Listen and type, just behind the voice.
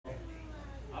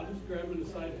just grab him in the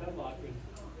side headlock.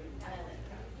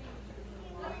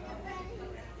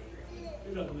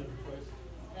 He doesn't have a choice.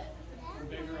 I'm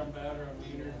bigger, I'm badder,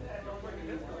 I'm meaner,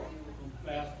 I'm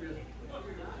faster.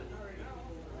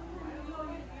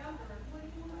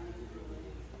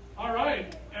 All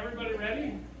right, everybody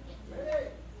ready?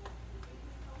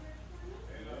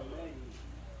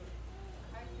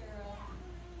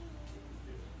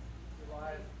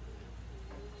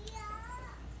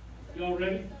 Y'all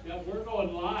ready? Yeah, we're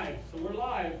going live, so we're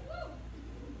live.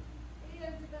 Hey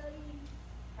everybody.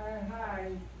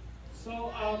 Hi. So,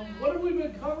 what have we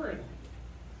been covering?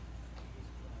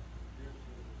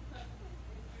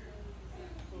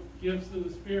 Gifts of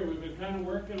the Spirit. We've been kind of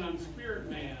working on Spirit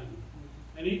Man.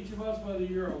 And each of us, whether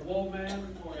you're a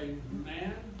woman or a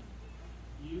man,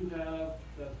 you have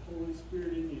the Holy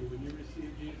Spirit in you. When you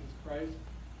receive Jesus Christ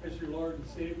as your Lord and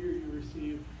Savior, you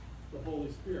receive the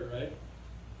Holy Spirit, right?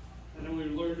 And then we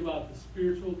learned about the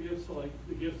spiritual gifts, so like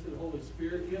the gifts that the Holy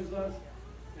Spirit gives us.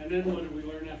 And then what did we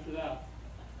learn after that?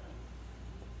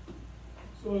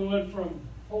 So we went from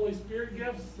Holy Spirit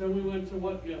gifts, then we went to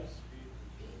what gifts?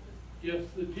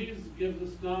 Gifts that Jesus gives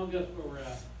us now. Guess where we're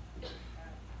at?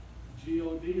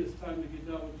 G-O-D. It's time to get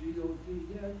done with G-O-D.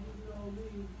 Yeah,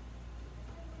 G-O-D.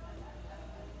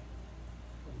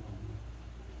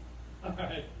 All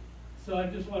right. So I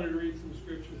just wanted to read some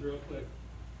scriptures real quick.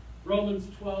 Romans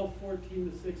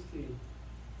 12:14-16.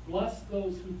 Bless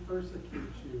those who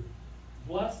persecute you.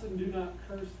 Bless and do not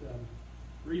curse them.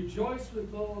 Rejoice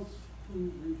with those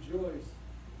who rejoice.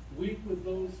 Weep with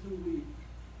those who weep.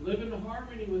 Live in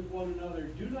harmony with one another.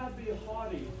 Do not be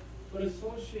haughty, but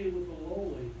associate with the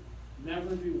lowly.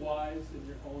 Never be wise in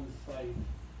your own sight.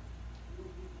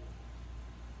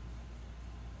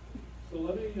 So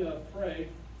let me pray.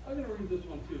 I'm going to read this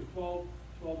one too, 12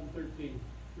 and 13.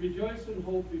 Rejoice in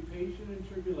hope, be patient in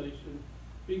tribulation,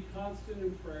 be constant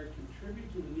in prayer,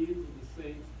 contribute to the needs of the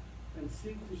saints, and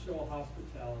seek to show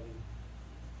hospitality.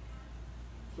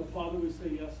 So Father, we say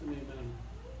yes and amen.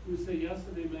 We say yes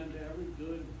and amen to every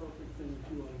good and perfect thing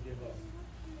that you want to give us.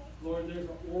 Lord, there's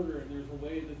an order and there's a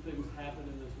way that things happen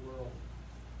in this world.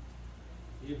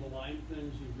 You've aligned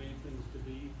things, you've made things to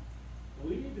be. And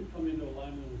we need to come into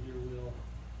alignment with your will.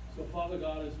 So Father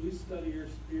God, as we study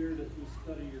your Spirit, as we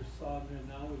study your Son, and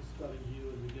now we study you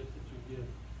and the gifts that you give,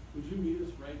 would you meet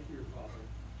us right here, Father?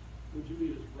 Would you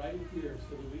meet us right here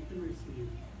so that we can receive?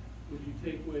 Would you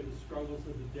take away the struggles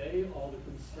of the day, all the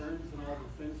concerns and all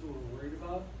the things that we're worried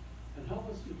about, and help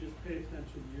us to just pay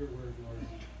attention to your word, Lord.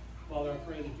 Father, I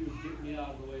pray that you would get me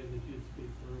out of the way and that you'd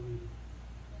speak through me.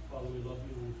 Father, we love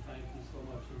you and we thank you so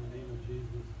much in the name of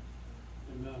Jesus.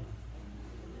 Amen.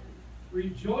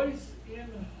 Rejoice in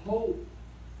hope.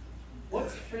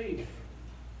 What's faith?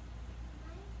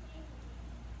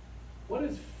 What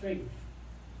is faith?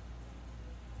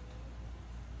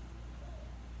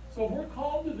 So if we're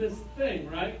called to this thing,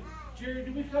 right? Jerry,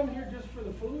 do we come here just for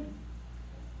the food?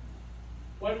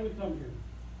 Why do we come here?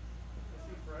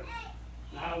 See Fred?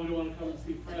 Nah, we don't want to come and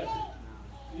see Fred.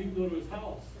 You can go to his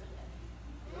house.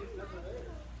 He's never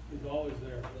there. He's always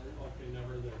there. Okay,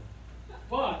 never there.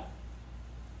 But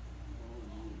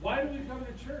why do we come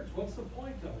to church? What's the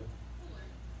point of it?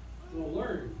 To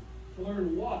learn. To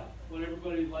learn what? What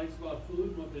everybody likes about food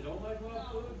and what they don't like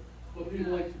about food? What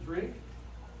people like to drink?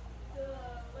 To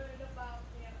learn about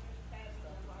the understanding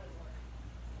of our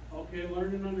Lord. Okay,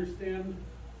 learn and understand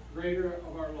greater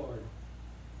of our Lord.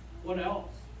 What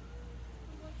else?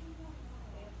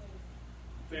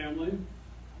 Family.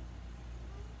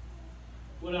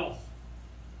 What else?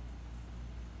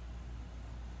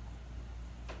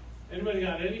 Anybody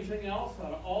got anything else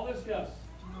out of all this? Yes.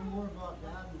 To know more about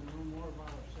God and learn more about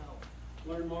ourselves.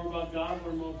 Learn more about God,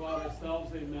 learn more about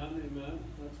ourselves. Amen, amen.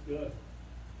 That's good.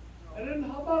 And then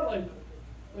how about like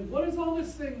what does all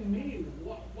this thing mean?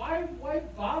 Why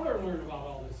bother learn about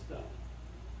all this stuff?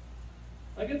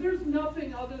 Like if there's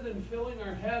nothing other than filling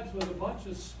our heads with a bunch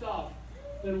of stuff,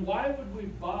 then why would we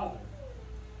bother?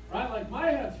 Right? Like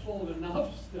my head's full of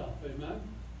enough stuff, amen?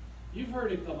 You've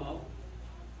heard it come out.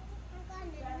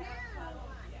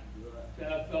 To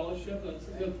have fellowship, that's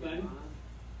a good thing.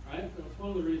 Right? That's one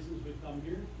of the reasons we come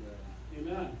here.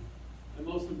 Amen. And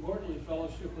most importantly,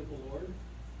 fellowship with the Lord.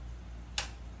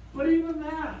 But even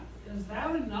that, is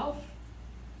that enough?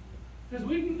 Because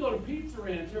we can go to Pizza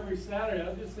Ranch every Saturday.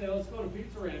 I'll just say, let's go to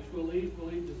Pizza Ranch. We'll eat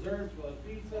desserts, we'll have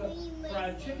pizza,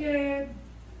 fried chicken,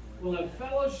 we'll have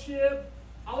fellowship.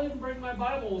 I'll even bring my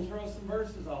Bible and throw some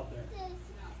verses out there.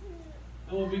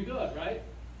 And we'll be good, right?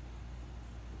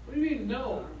 What do you mean,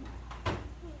 no?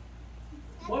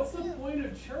 What's the point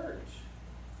of church?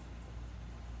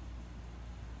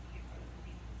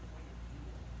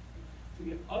 To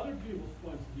get other people's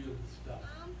points of view of the stuff.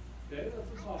 Okay,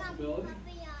 that's a possibility.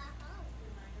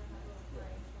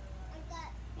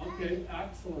 Okay,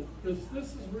 excellent. Because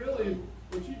this is really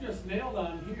what you just nailed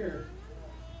on here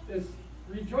is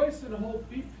rejoice in hope,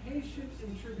 be patient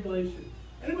in tribulation.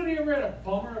 Anybody ever had a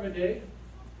bummer of a day?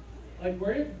 Like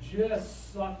where it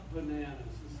just sucked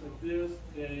bananas. It's like this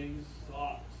day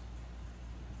sucks.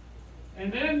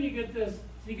 And then you get this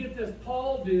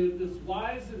Paul dude, this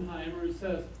Weisenheimer, who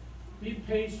says, be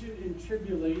patient in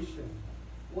tribulation.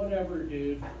 Whatever,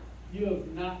 dude. You have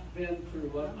not been through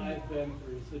what I've been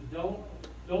through. So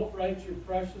don't write your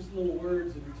precious little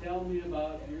words and tell me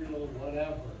about your little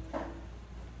whatever.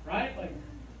 Right? Like,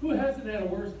 who hasn't had a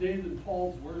worse day than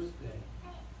Paul's worst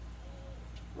day?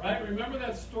 Right? Remember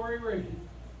that story where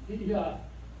he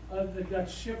got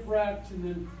shipwrecked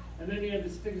and then he had to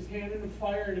stick his hand in the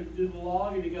fire to do the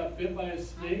log and he got bit by a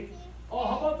snake? Oh,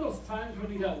 how about those times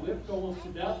when he got whipped almost to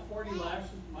death, 40 lashes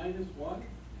minus one?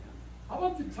 How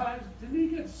about the times, didn't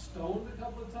he get stoned a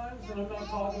couple of times? And I'm not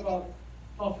talking about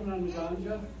puffing on the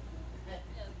ganja.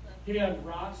 He had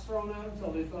rocks thrown at him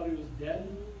until they thought he was dead.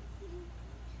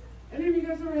 Any of you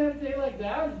guys ever had a day like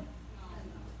that?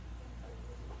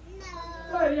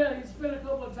 Oh, yeah, he spent a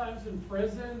couple of times in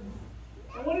prison.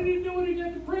 And what did he do when he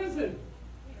got to prison?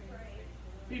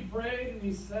 He prayed and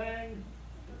he sang.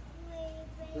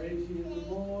 Praise you in the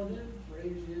morning,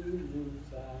 praise you in the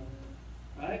noontime.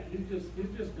 Right? He's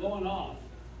just going on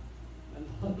and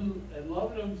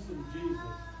loving him some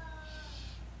Jesus.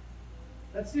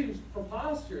 That seems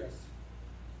preposterous.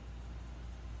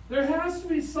 There has to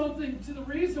be something to the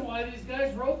reason why these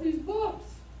guys wrote these books.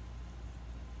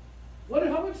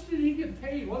 How much did he get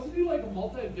paid? Wasn't he like a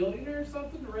multi-billionaire or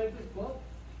something to write this book?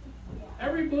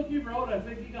 Every book he wrote, I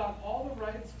think he got all the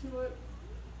rights to it.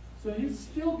 So he's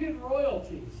still getting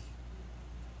royalties.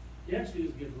 He actually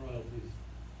is getting royalties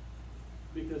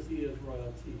because he is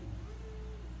royalty.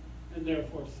 And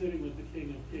therefore, sitting with the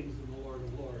King of Kings and the Lord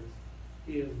of Lords,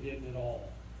 he is getting it all.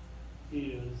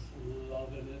 He is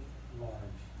loving it large.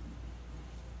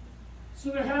 So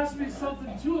there has to be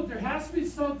something to it. There has to be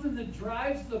something that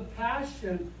drives the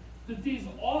passion that these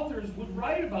authors would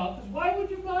write about. Because why would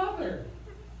you bother?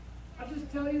 I'll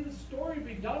just tell you the story,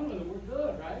 be done with it. We're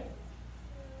good, right?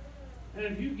 And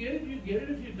if you get it, you get it.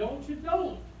 If you don't, you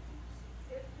don't.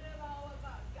 Isn't it all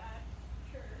about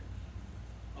God's church?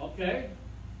 Okay?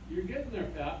 You're getting there,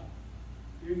 Pat.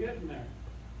 You're getting there.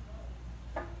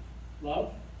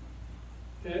 Love?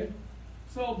 Okay?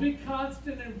 So be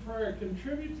constant in prayer.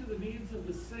 Contribute to the needs of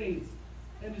the saints.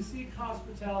 And to seek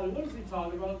hospitality. What is he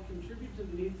talking about? Contribute to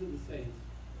the needs of the saints.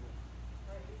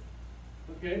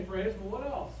 Okay, praise. Well, what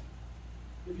else?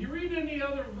 If you read any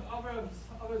other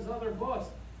of his other books,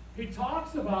 he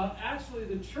talks about actually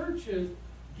the churches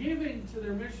giving to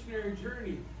their missionary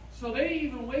journey. So they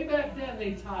even, way back then,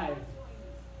 they tithed.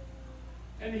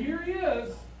 And here he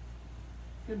is,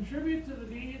 contribute to the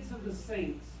needs of the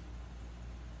saints.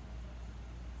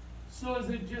 So is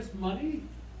it just money?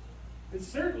 It's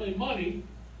certainly money,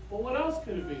 but what else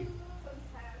could it be?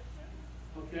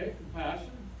 Compassion. Okay,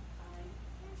 compassion.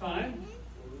 Time.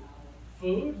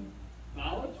 Food.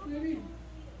 Knowledge, maybe?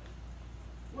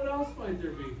 What else might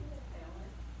there be?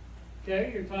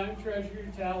 Okay, your time, treasure,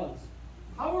 your talents.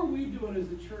 How are we doing as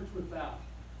a church with that?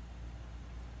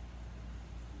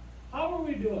 How are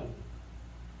we doing?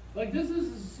 Like, this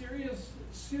is a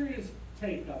serious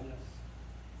take on this.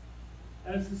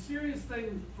 And it's a serious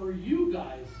thing for you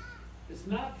guys. It's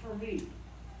not for me.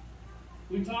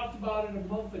 We talked about it a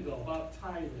month ago, about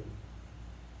tithing.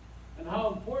 And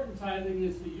how important tithing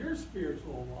is to your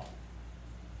spiritual walk.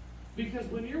 Because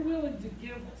when you're willing to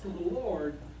give to the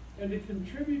Lord and to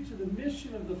contribute to the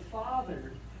mission of the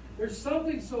Father, there's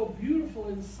something so beautiful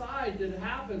inside that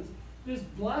happens. This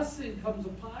blessing comes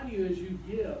upon you as you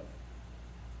give.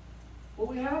 But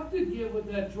we have to give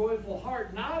with that joyful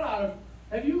heart, not out of,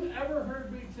 have you ever heard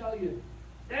me tell you,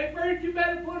 hey, Bert, you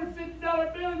better put a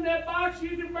 $50 bill in that box,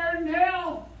 you can burn in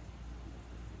hell.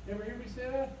 Ever hear me say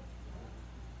that?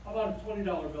 How about a $20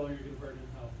 bill you can burn in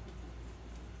hell?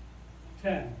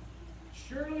 10.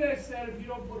 Surely I said if you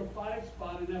don't put a 5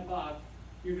 spot in that box,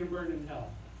 you're going to burn in hell.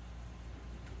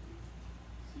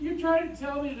 So you're trying to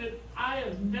tell me that I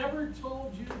have never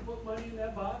told you to put money in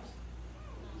that box?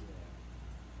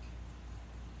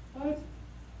 What?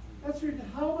 That's right.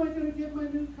 How am I going to get my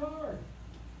new car?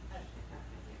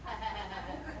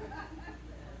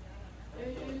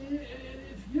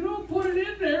 If you don't put it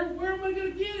in there, where am I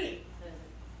going to get it?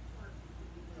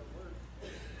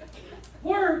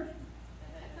 Work.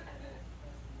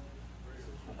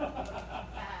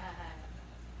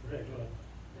 Very good.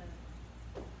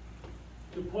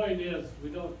 Good point. point is, we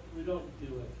don't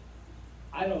do it.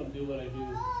 I don't do what I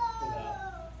do for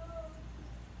that.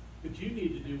 But you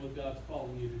need to do what God's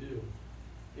calling you to do.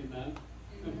 Amen?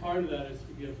 And part of that is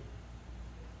to give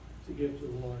to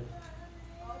the Lord.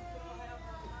 Also have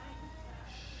our minds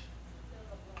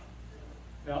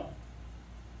set. Yeah.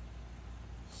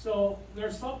 So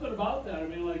there's something about that. I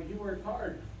mean, like, you work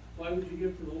hard. Why would you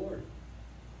give to the Lord?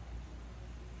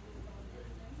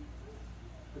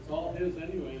 It's all His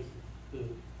anyways. The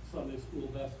Sunday school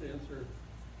best answer.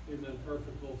 Amen.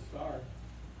 Perfect gold star.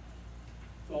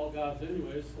 It's all God's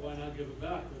anyways, so why not give it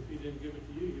back? If He didn't give it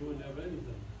to you, you wouldn't have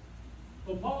anything.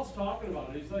 But Paul's talking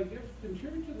about it. He's like,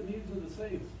 contribute to the needs of the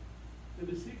saints and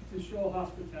to seek to show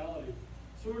hospitality.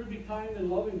 So we're to be kind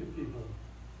and loving to people.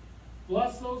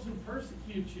 Bless those who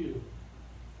persecute you.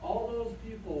 All those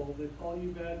people that call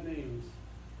you bad names.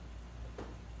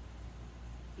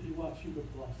 He wants you to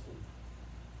bless them.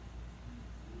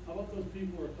 How about those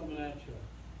people who are coming at you?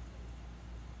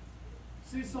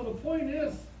 See, so the point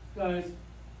is, guys,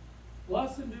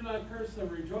 bless and do not curse them.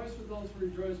 Rejoice with those who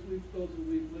rejoice, weep with those who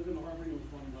weep. Live in harmony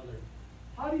with one another.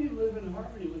 How do you live in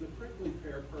harmony with a prickly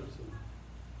pear person?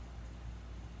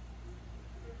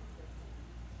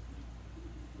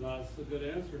 That's a good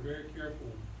answer, very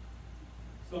carefully.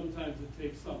 Sometimes it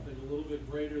takes something a little bit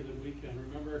greater than we can.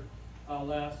 Remember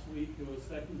last week it was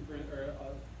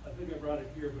I think I brought it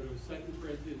here, but it was 2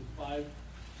 Corinthians 5,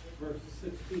 verse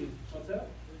 16. What's that?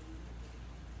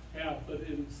 Yeah, but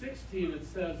in 16 it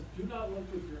says, do not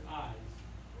look with your eyes.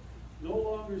 No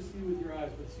longer see with your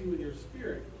eyes, but see with your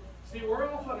spirit. See, we're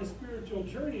off on a spiritual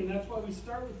journey, and that's why we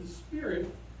start with the Spirit.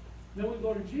 Then we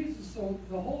go to Jesus, so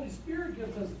the Holy Spirit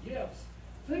gives us gifts.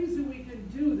 Things that we can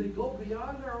do that go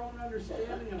beyond our own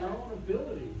understanding and our own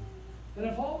ability. And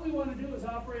if all we want to do is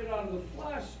operate out of the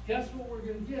flesh, guess what we're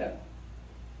going to get?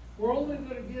 We're only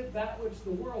going to get that which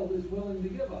the world is willing to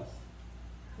give us,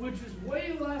 which is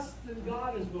way less than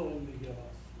God is willing to give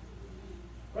us.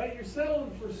 Right? You're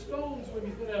settling for stones when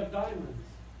you could have diamonds.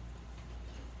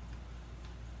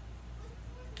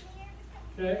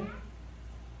 Okay?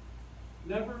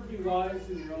 Never be wise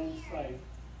in your own sight.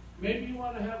 Maybe you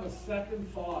want to have a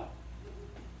second thought.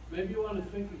 Maybe you want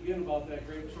to think again about that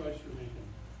great choice you're making.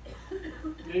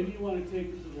 Maybe you want to take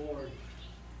it to the Lord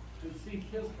and seek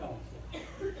His counsel.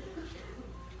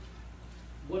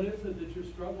 What is it that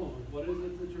you're struggling with? What is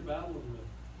it that you're battling with?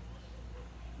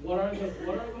 What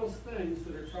are those things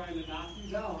that are trying to knock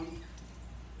you down?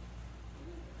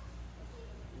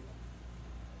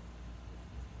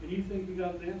 And you think you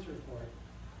got an answer for it?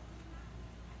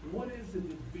 And what is it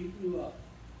that's beating you up?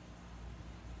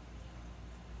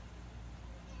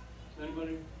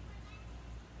 Anybody?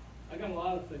 I got a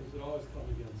lot of things that always come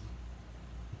against.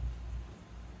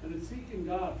 And it's seeking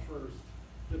God first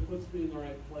that puts me in the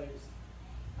right place.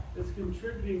 It's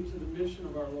contributing to the mission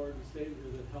of our Lord and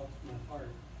Savior that helps my heart.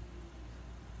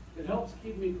 It helps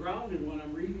keep me grounded when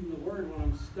I'm reading the Word, when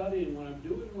I'm studying, when I'm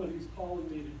doing what He's calling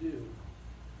me to do.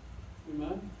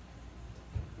 Amen?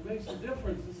 It makes a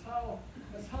difference. It's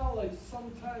how like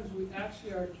sometimes we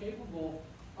actually are capable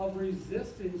of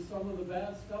resisting some of the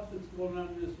bad stuff that's going on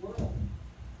in this world.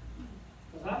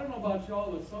 Because I don't know about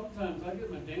y'all, but sometimes I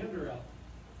get my dander up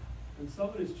and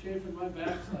somebody's chafing my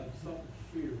backside, something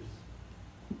fierce.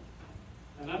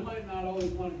 And I might not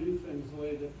always want to do things the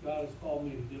way that God has called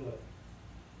me to do it.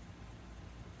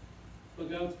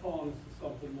 But God's calling us to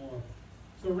something more.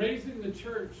 So raising the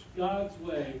church God's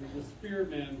way, the Spirit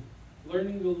man,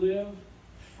 learning to live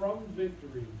from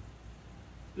victory.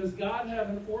 Does God have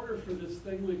an order for this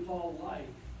thing we call life?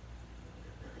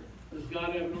 Does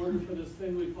God have an order for this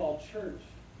thing we call church?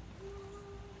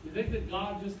 You think that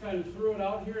God just kind of threw it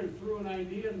out here and threw an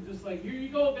idea and just like, here you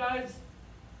go, guys,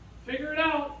 figure it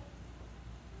out?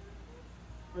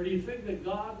 Or do you think that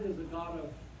God is a God of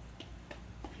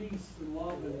peace and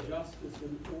love and justice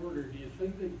and order? Do you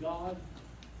think that God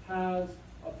has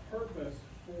a purpose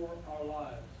for our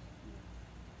lives?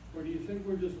 Or do you think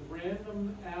we're just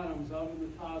random atoms out in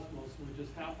the cosmos and we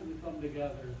just happen to come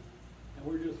together and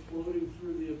we're just floating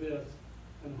through the abyss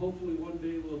and hopefully one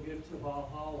day we'll get to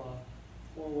Valhalla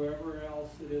or wherever else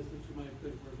it is that you might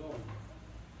think we're going?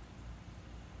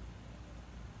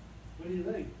 What do you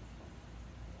think?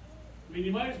 I mean,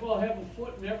 you might as well have a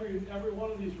foot in every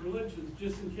one of these religions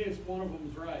just in case one of them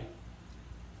is right.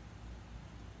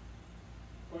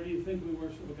 Or do you think we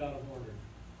worship a God of order?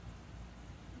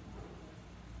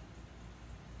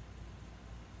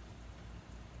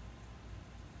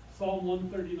 Psalm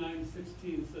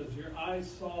 139:16 says, your eyes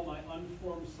saw my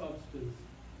unformed substance.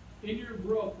 In your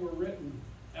book were written,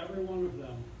 every one of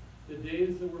them, the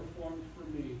days that were formed for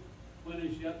me, when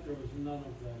as yet there was none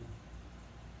of them.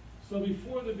 So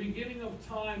before the beginning of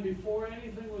time, before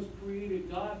anything was created,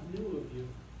 God knew of you.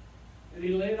 And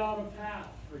He laid out a path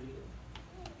for you.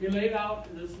 He laid out,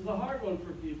 and this is a hard one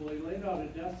for people, He laid out a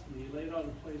destiny. He laid out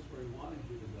a place where He wanted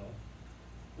you to go.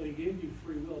 But He gave you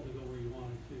free will to go where you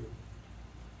wanted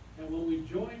to. And when we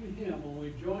join Him, when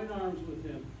we join arms with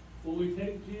Him, when we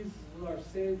take Jesus as our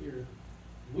Savior,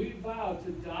 we vow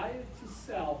to die to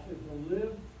self and to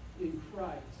live in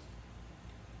Christ.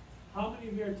 How many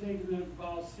of you are taking that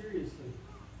vow seriously?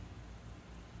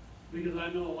 Because I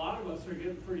know a lot of us are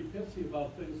getting pretty pissy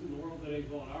about things in the world that ain't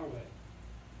going our way.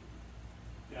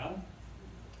 Yeah?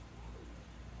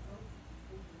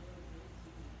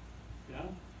 Yeah?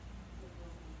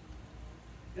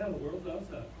 Yeah, the world does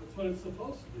that. That's what it's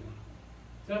supposed to do.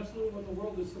 It's absolutely what the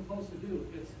world is supposed to do.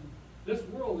 This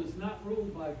world is not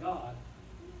ruled by God.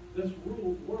 This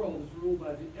world is ruled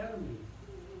by the enemy.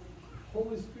 The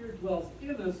Holy Spirit dwells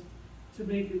in us to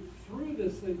make it through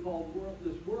this thing called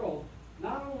this world.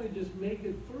 Not only just make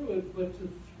it through it, but to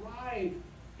thrive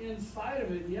inside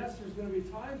of it. And yes, there's going to be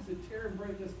times that tear and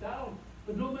break us down.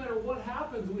 But no matter what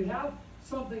happens, we have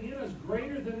something in us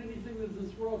greater than anything that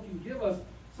this world can give us.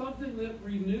 Something that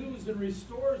renews and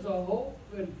restores a hope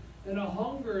and a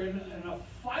hunger and a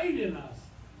fight in us.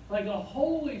 Like a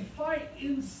holy fight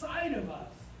inside of us.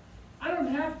 I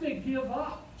don't have to give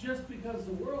up just because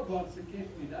the world wants to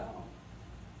kick me down.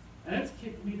 And it's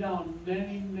kicked me down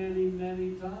many, many,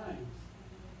 many times.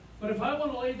 But if I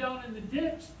want to lay down in the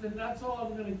ditch, then that's all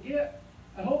I'm going to get.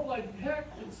 I hope like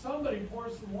heck that somebody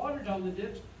pours some water down the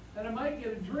ditch and I might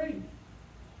get a drink.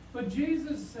 But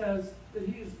Jesus says that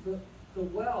He is the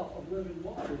well of living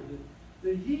water.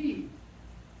 That He,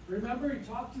 remember He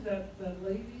talked to that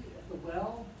lady at the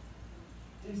well?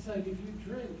 He's like, if you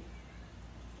drink,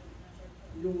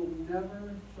 you will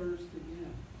never thirst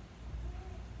again.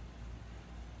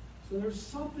 So there's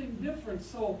something different.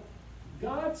 So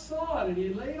God saw it, and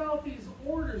He laid out these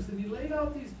orders, and He laid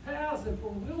out these paths if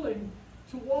we're willing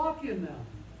to walk in them.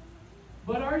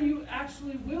 But are you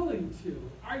actually willing to?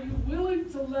 Are you willing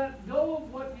to let go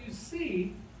of what you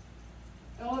see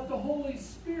and let the Holy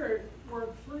Spirit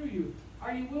work through you?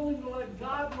 Are you willing to let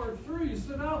God work through you?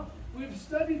 So now we've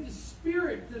studied the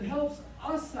Spirit that helps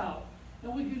us out.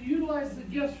 And we can utilize the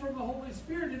gifts from the Holy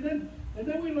Spirit. And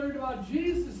then we learned about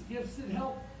Jesus' gifts that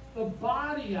help the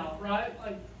body out, right?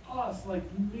 Like us, like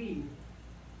me.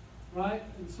 Right?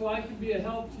 And so I can be a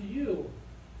help to you.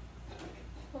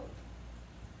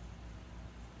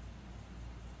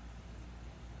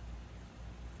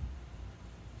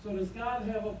 So does God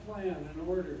have a plan, an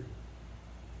order?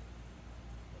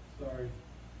 Sorry.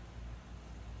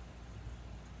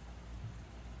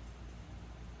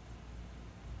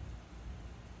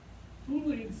 Who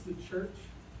leads the church?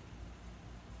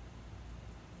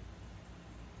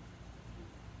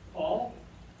 Paul?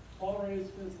 Paul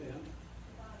raised his hand.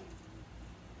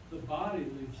 The body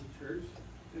leads the church.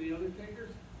 Any other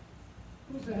takers?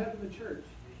 Who's the head of the church?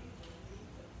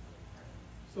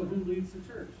 So who leads the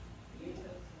church?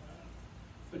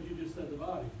 But you just said the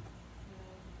body.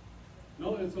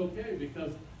 No, it's okay,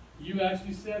 because you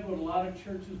actually said what a lot of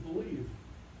churches believe.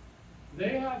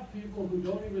 They have people who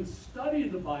don't even study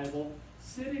the Bible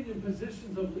sitting in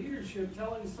positions of leadership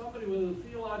telling somebody with a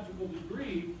theological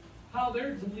degree how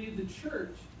they're to lead the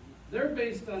church. They're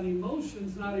based on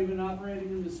emotions, not even operating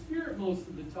in the Spirit most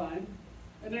of the time.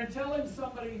 And they're telling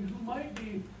somebody who might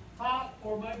be hot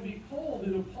or might be cold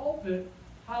in a pulpit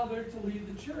how they're to lead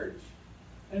the church.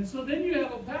 And so then you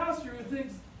have a pastor who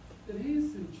thinks that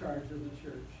he's in charge of the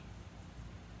church.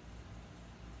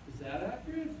 Is that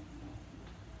accurate?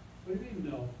 What do you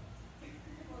mean, no?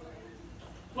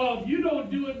 Well, if you don't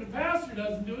do it and the pastor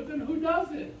doesn't do it, then who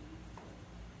does it?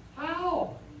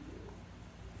 How?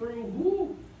 Through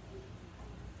who?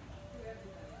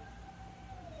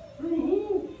 Through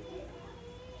who?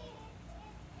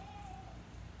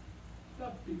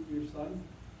 Stop beating your son.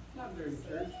 Not during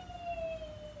church.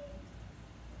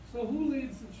 So who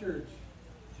leads the church?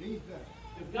 Jesus.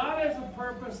 If God has a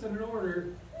purpose and an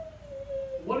order,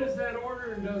 what is that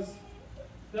order, and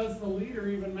does the leader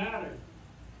even matter?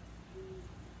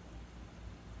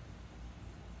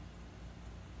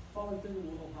 Probably think a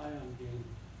little high on game.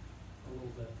 A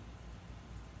little bit.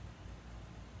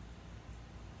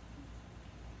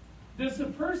 Does the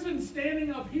person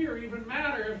standing up here even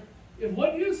matter? If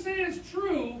what you say is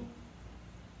true,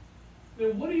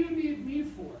 then what do you need me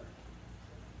for?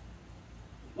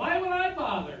 Why would I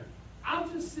bother? I'll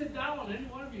just sit down and any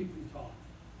one of you can talk.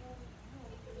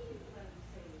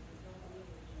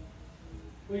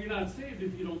 Well, you're not saved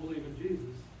if you don't believe in Jesus.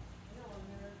 No, and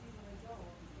there are people that don't.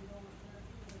 There are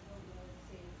people that don't know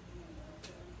saved.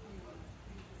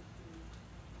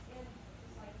 And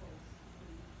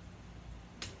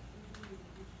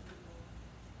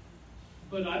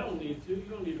but I don't need to. You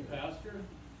don't need a pastor.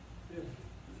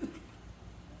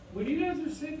 When you guys are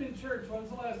sitting in church, when's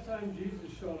the last time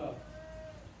Jesus showed up?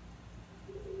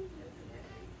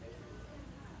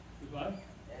 What?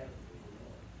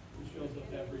 He shows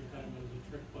up every time. It was a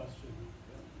trick question.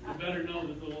 You better know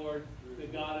that the Lord,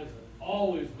 that God is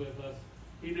always with us.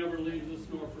 He never leaves us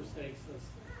nor forsakes us.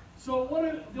 So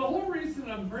the whole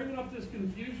reason I'm bringing up this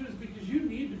confusion is because you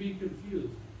need to be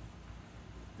confused.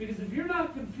 Because if you're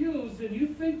not confused and you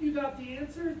think you got the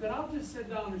answer, then I'll just sit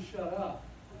down and shut up.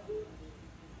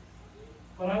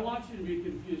 But I want you to be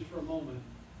confused for a moment.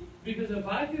 Because if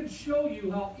I can show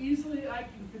you how easily I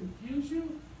can confuse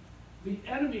you, the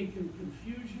enemy can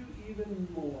confuse you even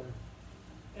more.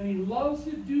 And he loves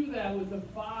to do that with the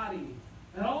body.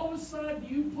 And all of a sudden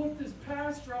you put this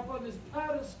pastor up on this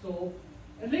pedestal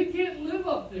and they can't live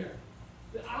up there.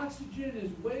 The oxygen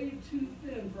is way too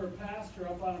thin for a pastor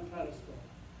up on a pedestal.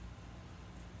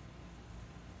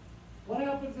 What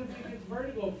happens if he gets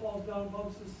vertigo, falls down,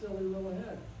 bumps his silly little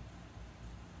head?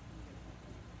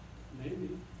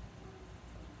 Maybe.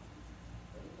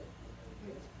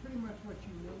 It's pretty much what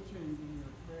you mentioned in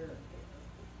your prayer.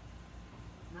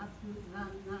 Not me,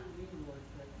 Lord,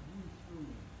 but you through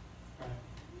me. Right.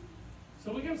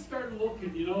 So we got to start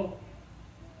looking,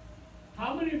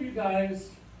 how many of you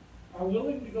guys are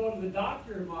willing to go to the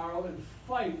doctor tomorrow and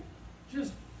fight?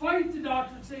 Just fight the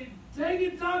doctor and say, dang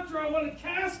it, doctor, I want a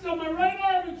cast on my right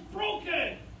arm, it's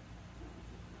broken.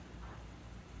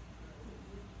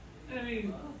 I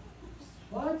mean,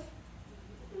 what? What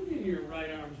do you mean your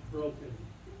right arm's broken?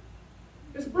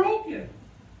 It's broken.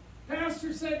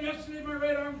 Pastor said yesterday my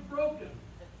right arm's broken.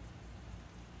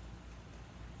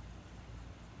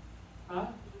 Huh?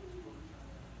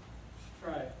 Just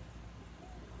try it.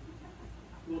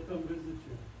 We'll come visit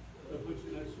you. They'll put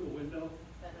you next to a window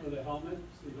with a helmet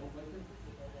so you don't lick it.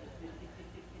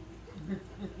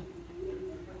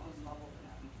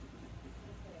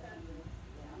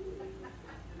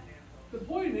 The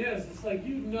point is, it's like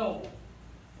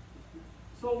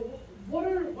So what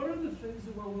are the things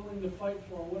that we're willing to fight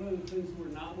for? What are the things we're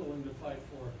not willing to fight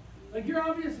for? Like, you're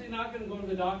obviously not going to go to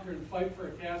the doctor and fight for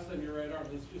a cast on your right arm.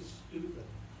 That's just stupid.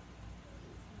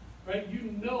 Right?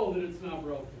 You know that it's not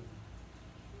broken.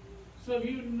 So if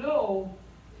you know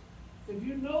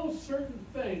certain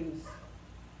things,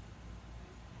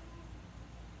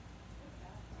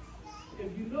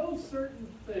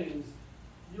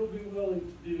 you'll be willing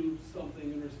to do something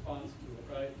in response to it,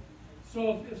 right?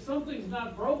 So if something's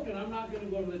not broken, I'm not going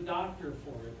to go to the doctor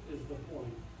for it, is the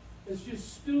point. It's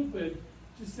just stupid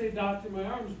to say, doctor, my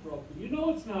arm's broken. You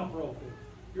know it's not broken.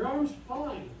 Your arm's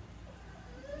fine.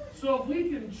 So if we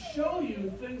can show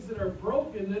you things that are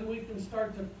broken, then we can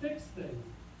start to fix things.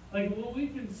 Like when we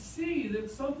can see that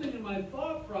something in my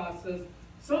thought process,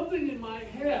 something in my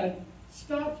head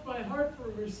stops my heart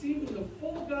from receiving the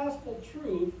full gospel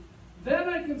truth, then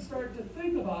I can start to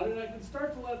think about it, and I can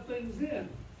start to let things in.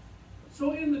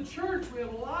 So in the church, we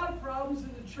have a lot of problems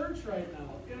in the church right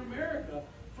now, in America,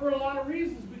 for a lot of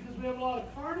reasons, because we have a lot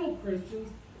of carnal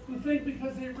Christians who think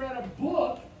because they read a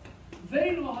book,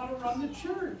 they know how to run the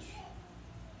church.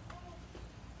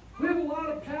 We have a lot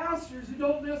of pastors who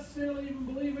don't necessarily even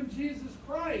believe in Jesus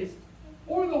Christ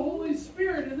or the Holy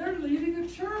Spirit, and they're leading a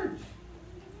church.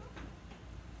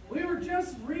 We were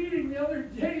just reading the other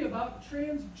day about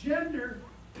transgender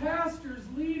pastors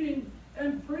leading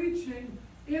and preaching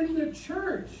in the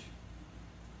church.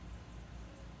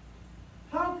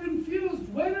 How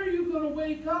confused. When are you going to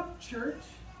wake up, church?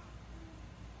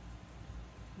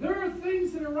 There are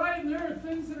things that are right and there are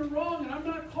things that are wrong, and I'm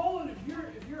not calling if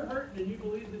you're hurting and you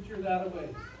believe that you're that way.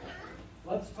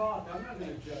 Let's talk. I'm not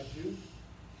going to judge you,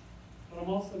 but I'm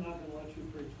also not going to let you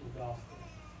preach the gospel.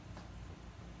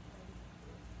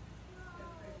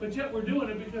 But yet we're doing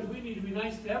it because we need to be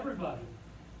nice to everybody.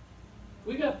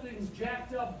 We got things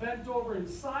jacked up, bent over, and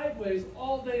sideways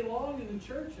all day long in the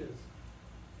churches.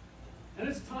 And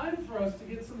it's time for us to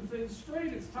get some things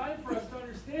straight. It's time for us to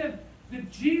understand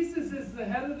that Jesus is the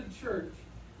head of the church,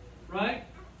 right?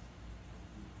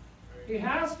 He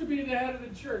has to be the head of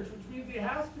the church, which means he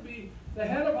has to be the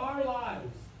head of our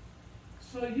lives.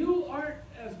 So you aren't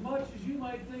as much as you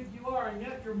might think you are, and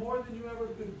yet you're more than you ever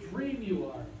could dream you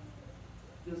are.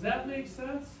 Does that make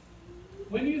sense?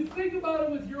 When you think about it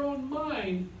with your own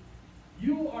mind,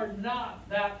 you are not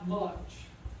that much.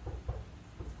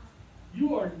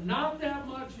 You are not that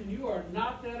much, and you are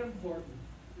not that important.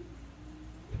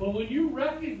 But when you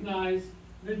recognize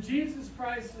that Jesus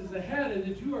Christ is the head and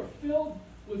that you are filled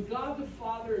with God the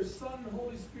Father, His Son, and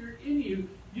Holy Spirit in you,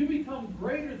 you become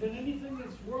greater than anything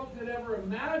this world could ever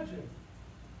imagine.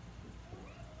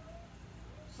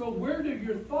 So where do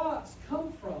your thoughts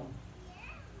come from?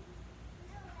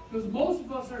 Because most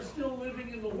of us are still living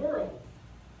in the world.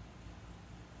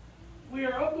 We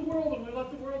are of the world and we let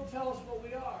the world tell us what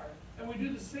we are. And we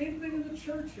do the same thing in the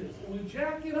churches and we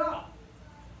jack it up.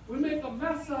 We make a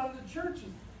mess out of the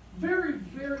churches. Very,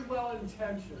 very well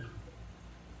intentioned.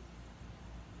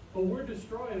 But we're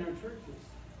destroying our churches.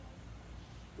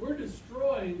 We're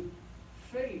destroying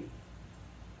faith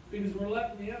because we're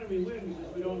letting the enemy win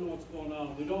because we don't know what's going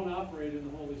on. We don't operate in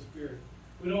the Holy Spirit.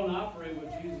 We don't operate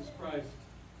with Jesus Christ.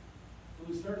 And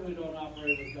we certainly don't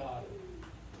operate with God.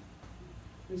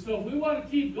 And so if we want to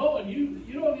keep going,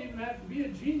 you don't even have to be a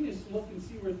genius to look and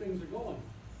see where things are going.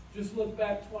 Just look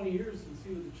back 20 years and see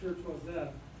what the church was then,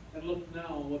 and look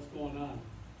now at what's going on.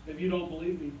 If you don't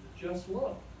believe me, just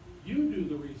look. You do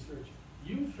the research.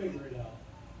 You figure it out.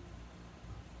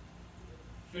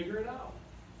 Figure it out,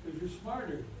 because you're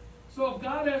smarter. So if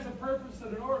God has a purpose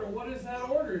and an order, what is that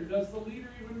order? Does the leader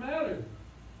even matter?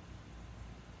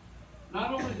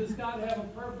 Not only does God have a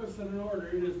purpose and an order,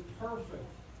 it is perfect.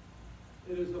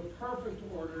 It is a perfect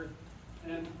order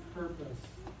and purpose.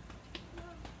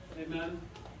 Amen?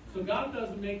 So God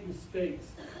doesn't make mistakes.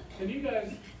 Can you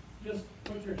guys just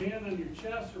put your hand on your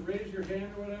chest or raise your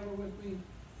hand or whatever with me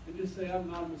and just say, I'm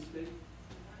not a mistake?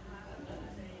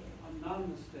 I'm not a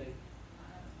mistake.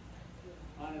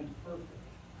 I am perfect.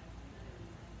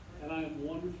 And I am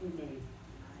wonderfully made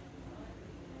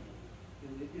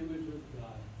in the image of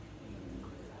God.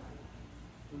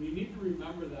 And you need to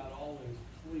remember that always,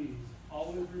 please.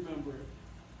 Always remember it.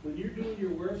 When you're doing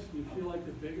your worst and you feel like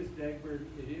the biggest dagbird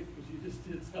idiot because you just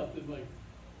did something like,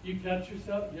 you catch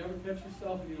yourself, you ever catch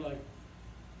yourself and you're like,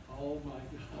 oh my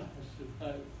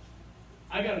gosh,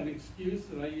 I got an excuse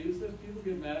and I use this. People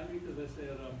get mad at me because I say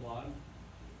that I'm blonde.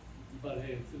 But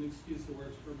hey, it's an excuse that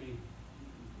works for me.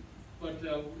 But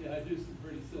yeah, I do some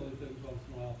pretty silly things once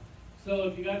in a while. So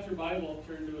if you got your Bible,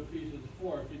 turn to Ephesians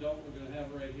 4. If you don't, we're going to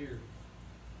have it right here.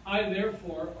 I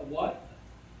therefore, a what?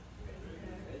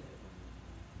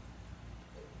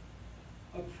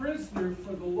 A prisoner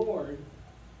for the Lord,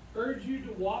 urge you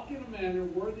to walk in a manner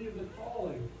worthy of the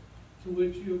calling to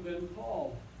which you have been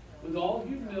called, with all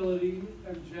humility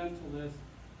and gentleness,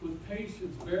 with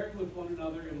patience, bearing with one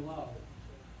another in love.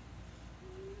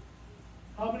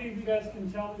 How many of you guys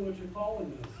can tell me what your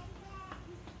calling is?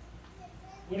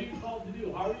 What are you called to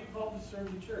do? How are you called to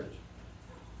serve the church?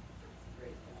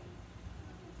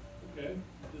 Okay,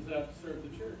 does that serve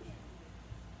the church?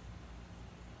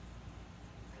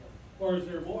 Or is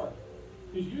there more?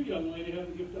 Because you, young lady, have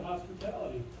the gift of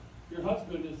hospitality. Your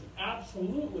husband is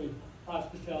absolutely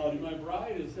hospitality. My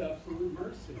bride is absolute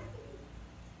mercy.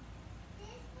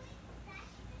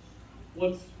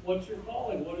 What's your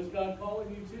calling? What is God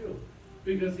calling you to?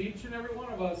 Because each and every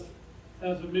one of us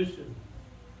has a mission.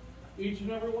 Each and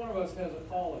every one of us has a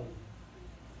calling.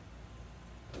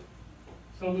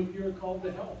 Some of you are called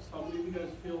to help. Some of you guys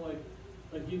feel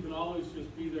like you can always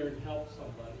just be there and help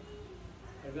somebody.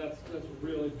 And that's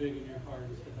really big in your heart,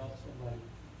 is to help somebody.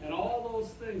 And all those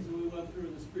things that we went through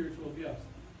in the spiritual gifts,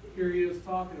 here he is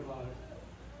talking about it.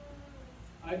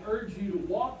 I urge you to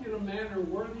walk in a manner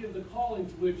worthy of the calling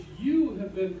to which you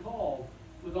have been called,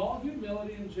 with all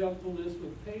humility and gentleness,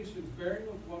 with patience, bearing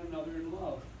with one another in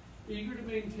love, eager to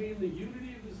maintain the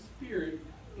unity of the Spirit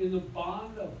in the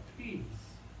bond of peace.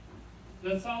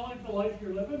 Does that sound like the life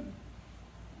you're living?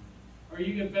 Or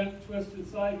you get bent, twisted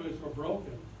sideways, or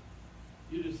broken?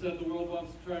 You just said the world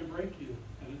wants to try and break you,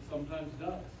 and it sometimes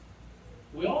does.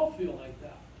 We all feel like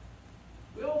that.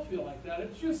 We all feel like that.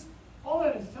 It's just, all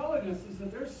that is telling us is that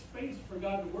there's space for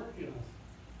God to work in us.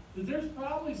 That there's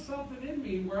probably something in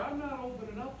me where I'm not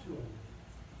opening up to Him.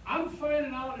 I'm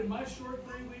finding out in my short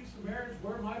 3 weeks of marriage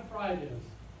where my pride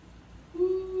is.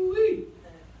 Ooh-wee!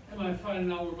 Am I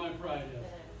finding out where my pride is?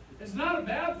 It's not a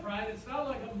bad pride. It's not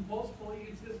like I'm a boastful,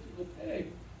 egotistical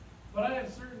pig. But I have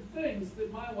certain things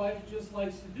that my wife just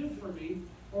likes to do for me,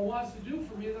 or wants to do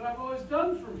for me, that I've always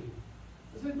done for me.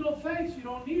 I said, no thanks, you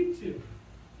don't need to.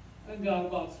 And God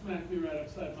about smacked me right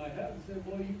upside my head and said,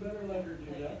 well, you better let her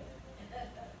do that.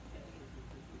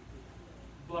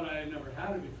 But I had never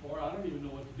had it before. I don't even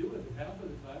know what to do with it half of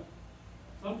the time.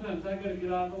 Sometimes I got to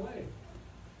get out of the way.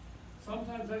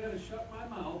 Sometimes I got to shut my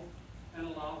mouth and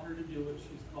allow her to do what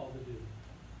she's called to do.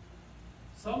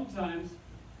 Sometimes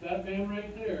that man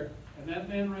right there and that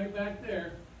man right back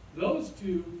there, those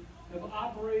two have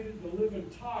operated the living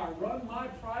tar, run my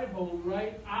pride bone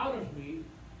right out of me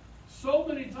so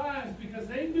many times because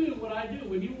they knew what I do.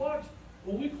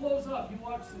 When we close up, you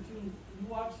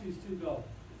watch these two go.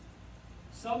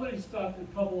 Somebody stuck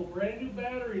a couple of brand new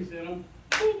batteries in them,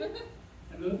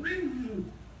 and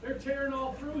they're tearing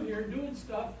all through here, doing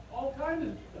stuff, all kinds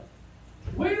of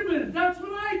stuff. Wait a minute, that's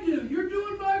what I do. You're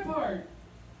doing my part.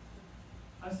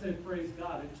 I said, praise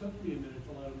God. It took me a minute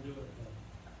to let him do it.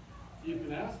 Though. You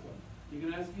can ask them. You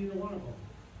can ask either one of them.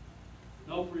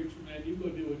 No, preacher man, you go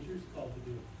do what you're called to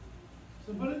do.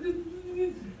 So, but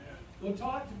go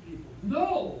talk to people.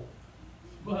 No!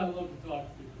 But I love to talk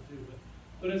to people too.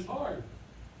 But it's hard.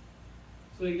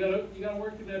 So you gotta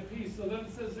work in that peace. So then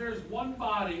it says there's one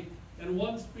body and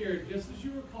one spirit, just as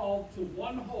you were called to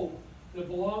one hope that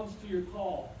belongs to your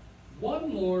call.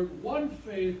 One Lord, one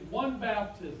faith, one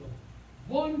baptism,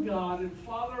 one God and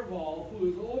Father of all,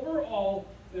 who is over all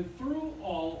and through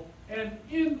all and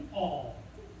in all.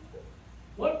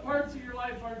 What parts of your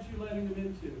life aren't you letting him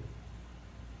into?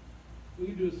 We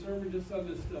can do a sermon just on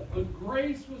this stuff. But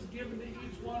grace was given to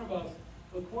each one of us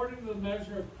according to the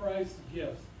measure of Christ's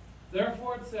gifts.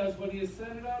 Therefore it says, when he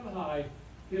ascended on high,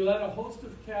 he led a host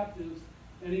of captives,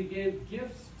 and he gave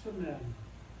gifts to men.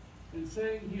 In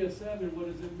saying he ascended, what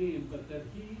does it mean? But that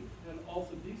he had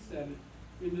also descended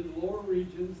into the lower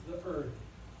regions, the earth.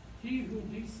 He who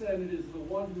descended is the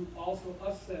one who also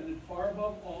ascended far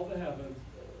above all the heavens,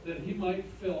 that he might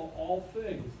fill all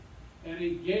things. And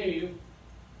he gave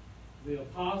the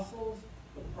apostles,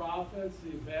 the prophets,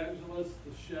 the evangelists,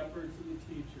 the shepherds, and the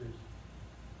teachers.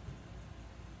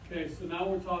 Okay, so now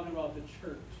we're talking about the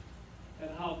church and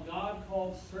how God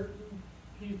called certain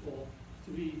people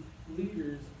to be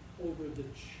leaders over the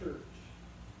church.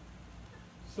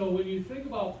 So when you think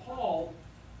about Paul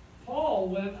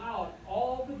went out,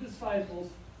 all the disciples,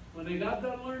 when they got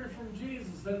done learning from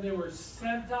Jesus, then they were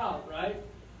sent out, right?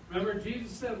 Remember,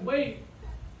 Jesus said, wait.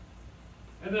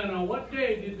 And then on what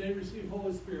day did they receive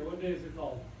Holy Spirit? What day is it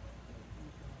called?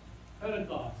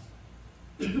 Pentecost.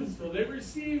 So they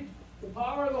received the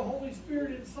power of the Holy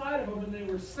Spirit inside of them, and they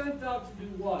were sent out to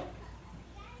do what?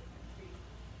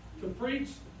 To preach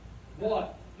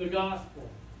what? The gospel.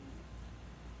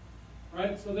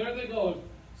 Right? So there they go.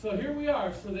 So here we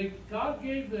are. So God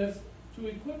gave this to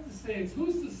equip the saints.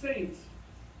 Who's the saints?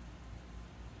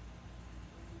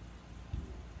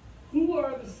 Who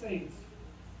are the saints?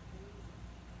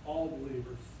 All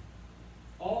believers.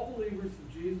 All believers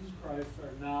of Jesus Christ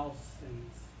are now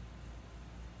saints.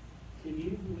 Can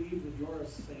you believe that you're a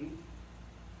saint?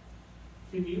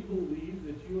 Can you believe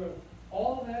that you have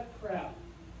all that crap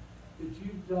that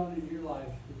you've done in your life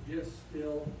that just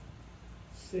still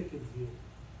sickens you?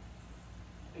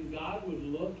 And God would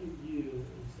look at you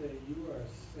and say, you are a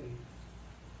saint.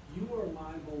 You are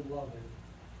my beloved.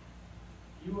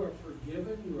 You are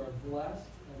forgiven, you are blessed,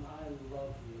 and I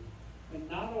love you. And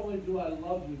not only do I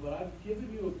love you, but I've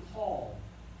given you a call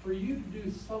for you to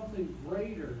do something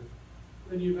greater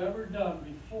than you've ever done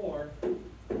before.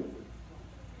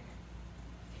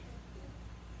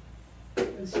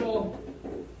 And so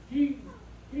he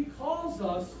calls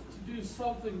us to do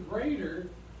something greater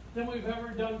than we've ever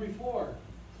done before.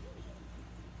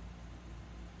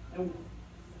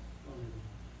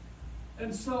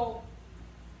 And so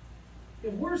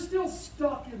if we're still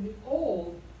stuck in the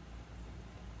old,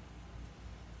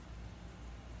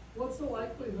 what's the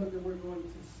likelihood that we're going to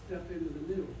step into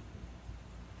the new?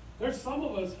 There's some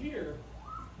of us here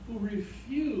who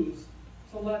refuse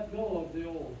to let go of the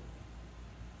old.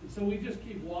 And so we just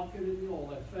keep walking in the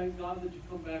old. I thank God that you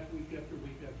come back week after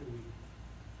week after week.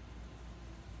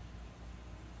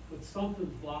 But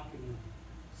something's blocking you.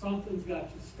 Something's got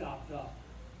you stopped up.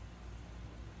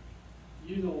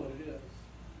 You know what it is.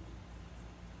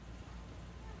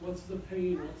 What's the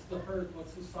pain? What's the hurt?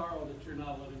 What's the sorrow that you're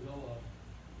not letting go of?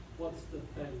 What's the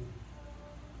thing?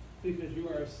 Because you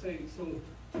are a saint. So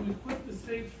to equip the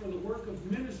saints for the work of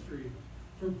ministry,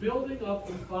 for building up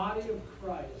the body of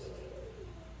Christ.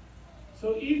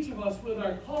 So each of us, with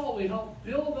our call, we help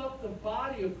build up the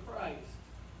body of Christ.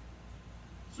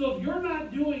 So if you're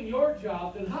not doing your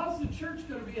job, then how's the church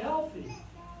going to be healthy?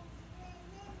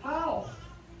 How?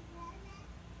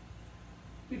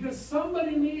 Because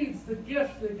somebody needs the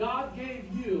gift that God gave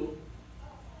you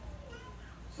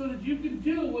so that you can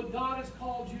do what God has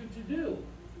called you to do.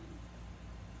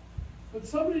 But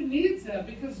somebody needs that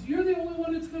because you're the only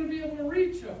one that's going to be able to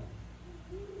reach them.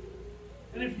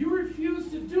 And if you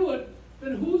refuse to do it,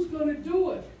 then who's going to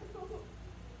do it?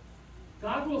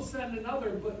 God will send another,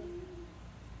 but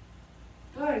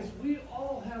guys, we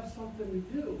all have something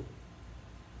to do.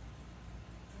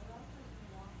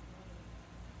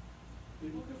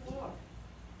 People can walk.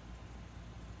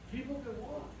 People can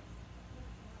walk.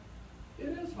 It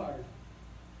is hard.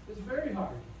 It's very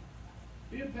hard.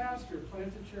 Be a pastor,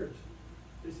 plant a church.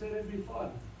 They said it'd be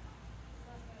fun.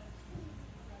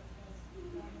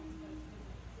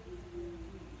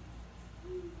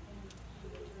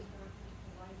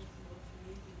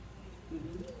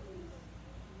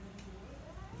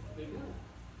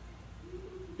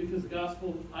 Because the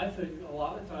gospel, I think a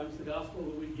lot of times the gospel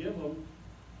that we give them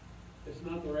is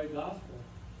not the right gospel.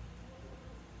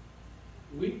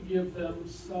 We give them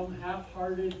some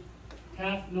half-hearted,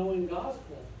 half-knowing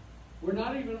gospel. We're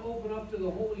not even open up to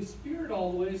the Holy Spirit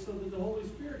all the way so that the Holy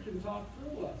Spirit can talk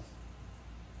through us.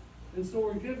 And so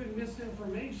we're giving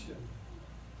misinformation.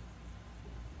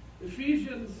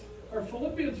 Philippians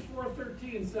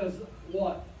 4:13 says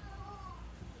what?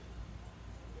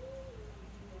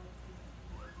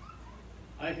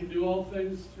 I can do all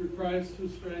things through Christ who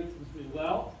strengthens me.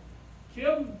 Well,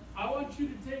 Kim, I want you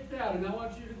to take that, and I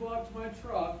want you to go out to my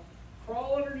truck,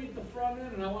 crawl underneath the front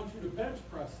end, and I want you to bench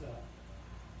press that.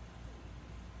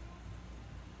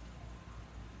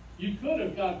 You could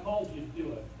have, God called you to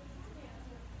do it.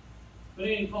 But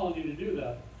He ain't calling you to do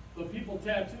that. But people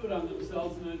tattoo it on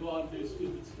themselves and then go out and do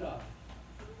stupid stuff.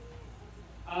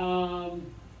 How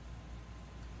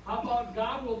about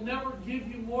God will never give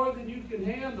you more than you can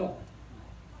handle?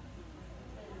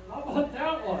 How about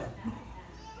that one?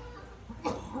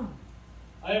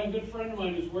 I have a good friend of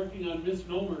mine who's working on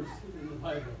misnomers in the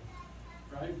Bible.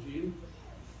 Right, Jean?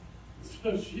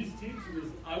 So she's teaching us.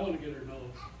 I want to get her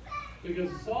notes.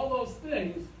 Because it's all those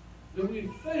things that we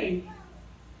think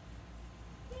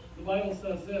the Bible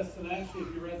says this, and actually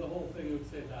if you read the whole thing, it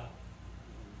would say that.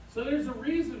 So there's a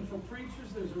reason for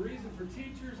preachers, there's a reason for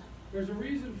teachers, there's a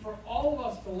reason for all of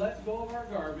us to let go of our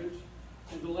garbage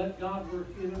and to let God work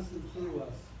in us and through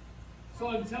us.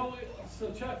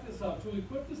 So check this out. To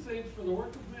equip the saints for the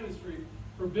work of ministry,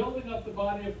 for building up the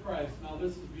body of Christ. Now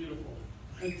this is beautiful.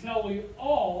 Until we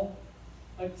all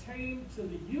attain to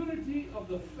the unity of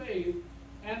the faith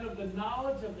and of the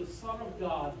knowledge of the Son of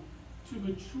God, to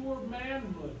mature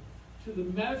manhood, to the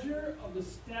measure of the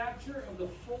stature of the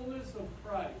fullness of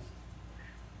Christ.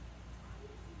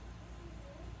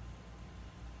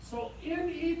 So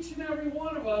in each and every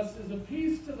one of us is a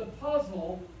piece to the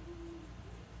puzzle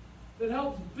that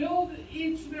helps build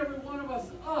each and every one of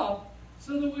us up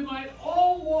so that we might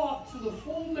all walk to the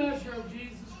full measure of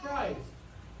Jesus Christ.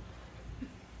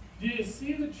 Do you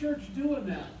see the church doing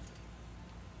that?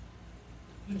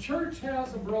 The church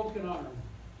has a broken arm,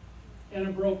 and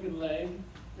a broken leg,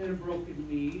 and a broken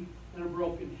knee, and a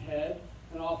broken head,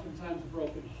 and oftentimes a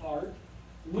broken heart.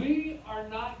 We are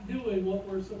not doing what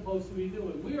we're supposed to be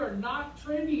doing. We are not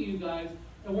training you guys,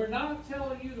 and we're not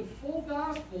telling you the full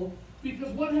gospel,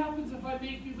 because what happens if I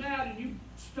make you mad and you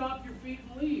stomp your feet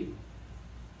and leave?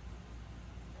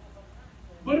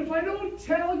 But if I don't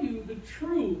tell you the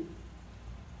truth,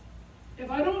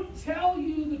 if I don't tell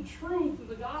you the truth of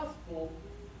the gospel,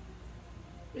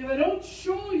 if I don't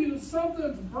show you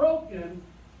something's broken,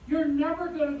 you're never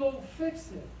going to go fix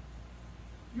it.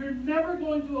 You're never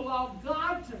going to allow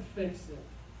God to fix it.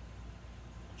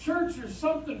 Church, there's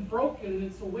something broken, and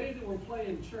it's the way that we're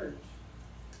playing church.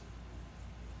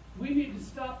 We need to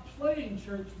stop playing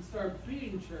church and start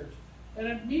being church. And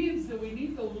it means that we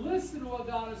need to listen to what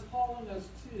God is calling us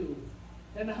to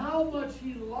and how much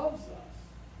He loves us.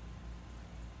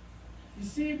 You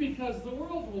see, because the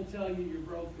world will tell you you're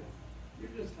broken.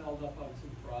 You're just held up on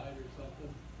some pride or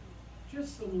something.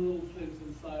 Just some little things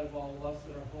inside of all of us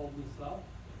that are holding us up.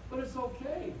 But it's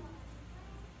okay.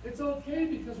 It's okay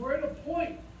because we're at a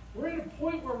point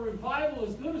where revival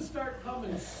is going to start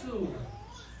coming soon.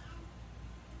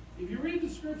 If you read the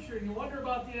scripture and you wonder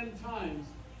about the end times,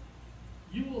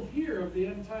 you will hear of the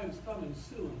end times coming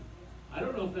soon. I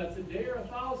don't know if that's a day or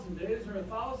 1,000 days or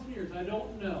 1,000 years. I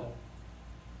don't know.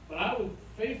 But I would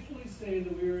faithfully say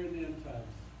that we are in the end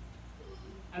times.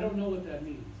 I don't know what that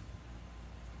means.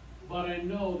 But I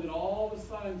know that all the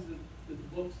signs that the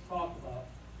books talk about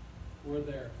were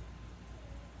there.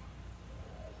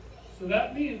 So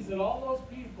that means that all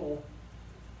those people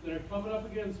that are coming up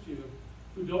against you,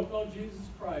 who don't know Jesus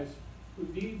Christ, who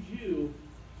need you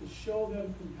to show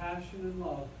them compassion and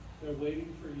love, they're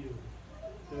waiting for you.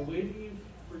 They're waiting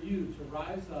for you to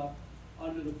rise up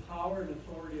under the power and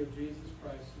authority of Jesus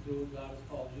Christ to do what God has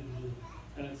called you to do.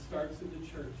 And it starts in the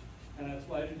church. And that's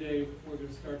why today we're going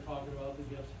to start talking about the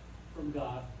gifts from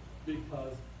God,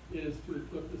 because it is to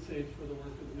equip the saints for the work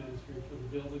of the ministry, for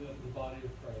the building of the body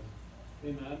of Christ.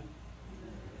 Amen?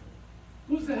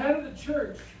 Who's the head of the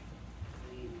church?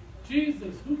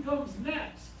 Jesus. Who comes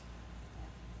next?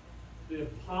 The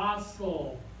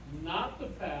apostle, not the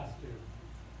pastor.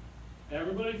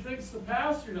 Everybody thinks the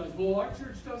pastor does. Well, our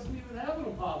church doesn't even have an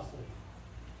apostle.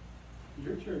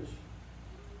 Your church.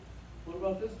 What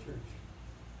about this church?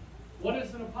 What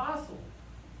is an apostle?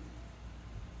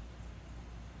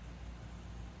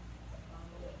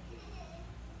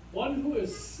 One who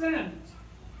is sent.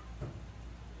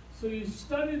 So you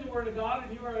study the Word of God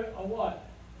and you are a what?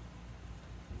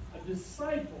 A a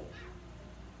disciple.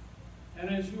 And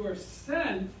as you are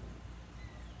sent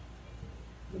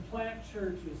to plant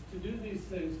churches, to do these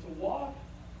things, to walk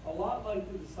a lot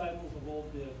like the disciples of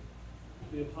old did,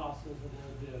 the apostles of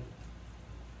old did.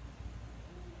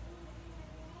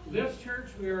 This church,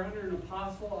 we are under an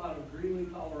apostle out of Greeley,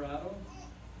 Colorado.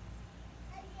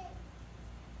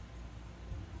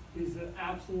 He's an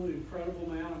absolutely incredible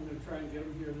man. I'm going to try and get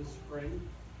him here this spring.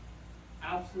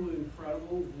 Absolutely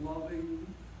incredible, loving,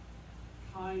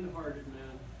 kind-hearted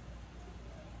man.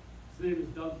 His name is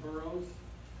Doug Burrows.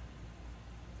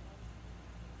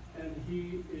 And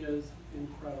he is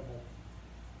incredible.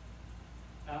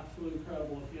 Absolutely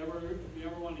incredible. If you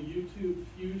ever want to YouTube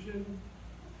Fusion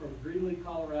from Greeley,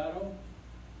 Colorado,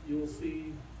 you will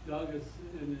see Doug is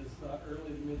in his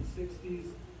early to mid-60s.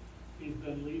 He's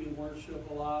been leading worship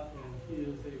a lot, and he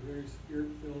is a very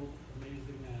spirit-filled,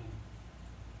 amazing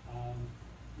man.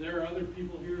 There are other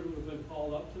people here who have been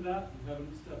called up to that and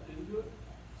haven't stepped into it.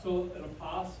 So an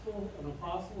apostle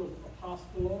is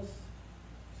apostolos.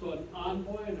 So an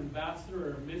envoy, an ambassador,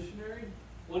 or a missionary,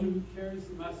 one who carries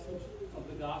the message of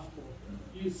the gospel.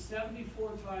 Used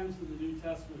 74 times in the New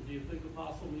Testament. Do you think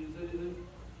apostle means anything?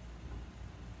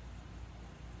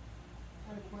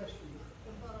 I have a question.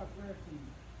 What about our prayer team?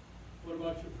 What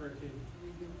about your prayer team?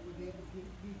 Would they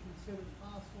be considered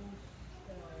apostles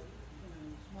in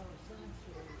a smaller sense,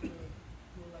 or is it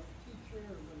more like a teacher,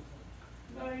 or what is that?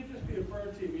 No, you'd just be a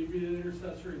prayer team. You'd be an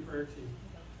intercessory prayer team.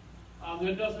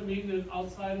 That doesn't mean that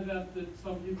outside of that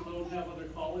some people don't have other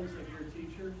callings, like you're a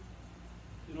teacher.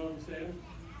 You know what I'm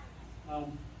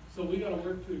saying? So we got to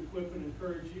work to equip and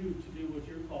encourage you to do what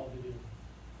you're called to do.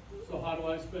 So how do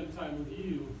I spend time with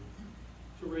you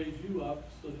to raise you up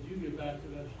so that you get back to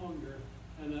that hunger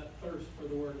and that thirst for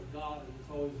the Word of God, and it's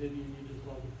always in you and you just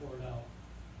love to pour it out.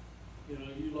 You know,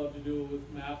 you love to do it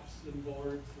with maps and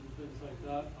boards and things like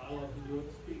that. I love to do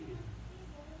it speaking.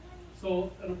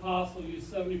 So an apostle used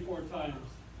 74 times.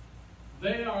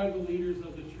 They are the leaders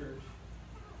of the church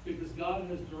because God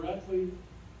has directly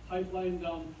pipelined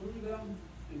down through them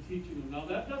and teaching them. Now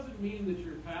that doesn't mean that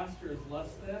your pastor is less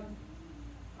than.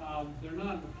 They're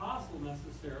not an apostle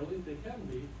necessarily. They can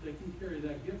be. They can carry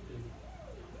that gifting.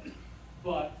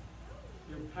 But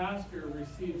your pastor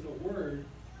receives a word,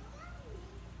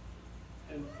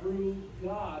 and through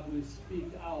God we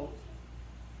speak out.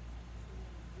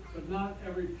 But not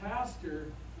every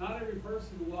pastor, not every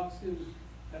person who walks in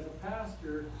as a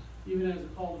pastor, even has a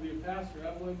call to be a pastor.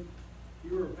 Evelyn,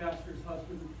 you were a pastor's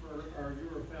husband or you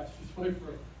were a pastor's wife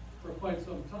for quite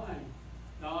some time.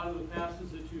 Now, out of the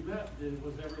pastors that you met,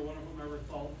 was every one of them ever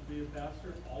called to be a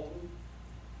pastor? All of them?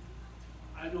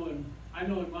 I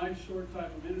know in my short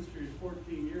time of ministry,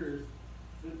 14 years,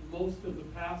 that most of the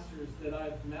pastors that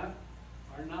I've met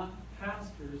are not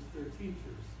pastors, they're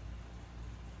teachers.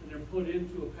 And they're put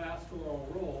into a pastoral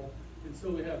role. And so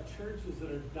we have churches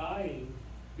that are dying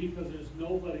because there's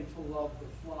nobody to love the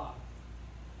flock.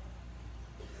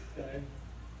 Okay?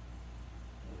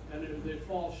 And they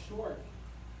fall short.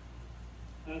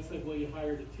 And it's like, well, you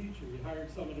hired a teacher. You hired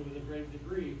somebody with a great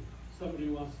degree. Somebody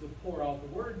who wants to pour out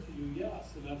the word to you,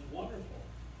 yes, and that's wonderful.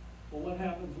 Well, what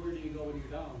happens? Where do you go when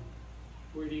you're down?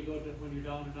 Where do you go when you're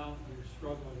down and out and you're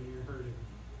struggling and you're hurting?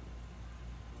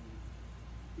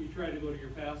 You try to go to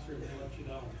your pastor and they let you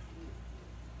down.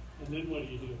 And then what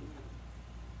do?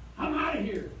 I'm out of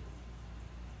here.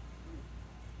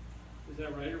 Is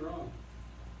that right or wrong?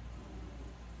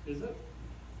 Is it?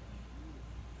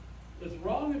 It's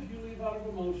wrong if you leave out of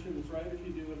emotion. It's right if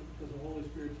you do it because the Holy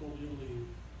Spirit told you to leave.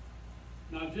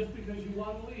 Now, just because you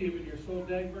want to leave and you're so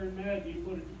dang-burn mad, you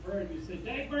put it to prayer and you say,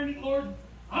 dang-burn it, Lord,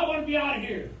 I want to be out of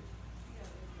here.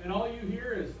 And all you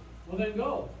hear is, well, then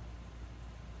go.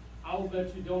 I will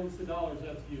bet you donuts and dollars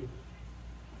that's you.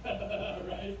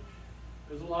 Right?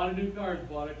 There's a lot of new cars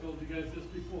bought. I told you guys this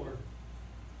before.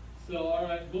 So, all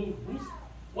right, move.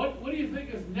 What do you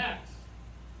think is next?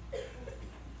 So the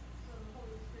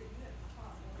Holy Spirit, you have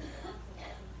taught one apostle versus the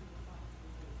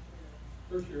Holy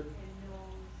Spirit. For sure. And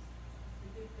knows the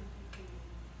difference between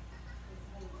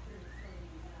the Holy Spirit telling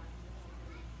you not to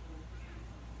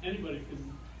know. Anybody can,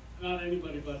 not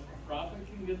anybody, but a prophet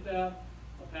can get that,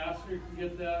 a pastor can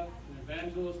get that, an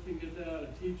evangelist can get that, a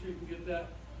teacher can get that,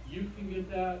 you can get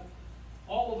that.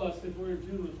 All of us, if we're in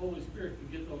tune with the Holy Spirit, can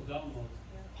get those downloads.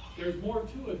 There's more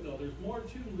to it, though. There's more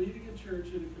to leading a church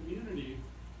in a community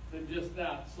than just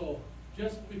that. So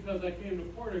just because I came to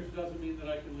Portage doesn't mean that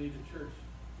I can lead a church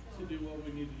to do what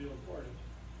we need to do in Portage.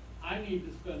 I need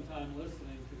to spend time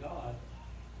listening to God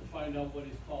to find out what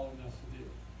He's calling us to do.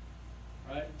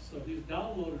 Right? So He's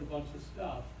downloaded a bunch of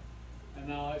stuff, and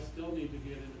now I still need to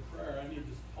get into prayer. I need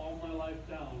to calm my life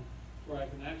down where I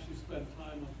can actually spend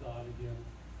time with God again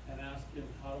and ask Him,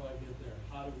 how do I get there?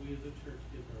 How do we as a church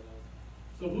get there, Lord?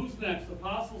 So who's next?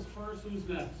 Apostles first, who's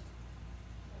next?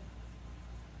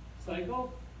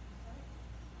 Cycle?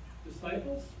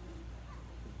 Disciples?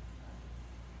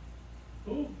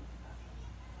 Who?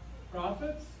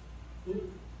 Prophets? Who?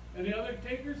 Any other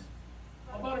takers?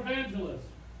 How about evangelists?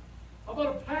 How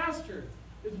about a pastor?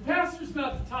 If the pastor's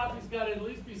not the top, he's got to at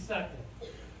least be second.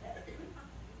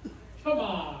 Come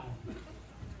on.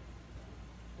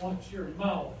 Watch your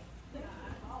mouth.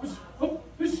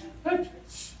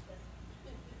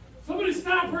 Somebody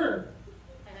stop her.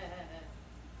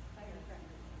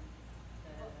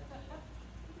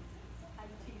 I'm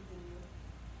teasing you.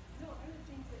 No, I would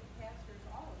think that pastors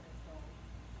all of it though.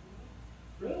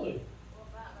 Really? Well,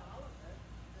 not all of it.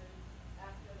 Then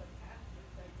after the pastors,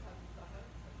 then comes the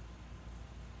husband.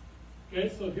 Okay,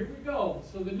 so here we go.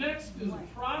 So the next is a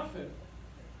prophet.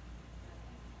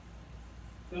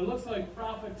 Now, it looks like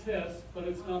prophetess, but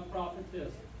it's not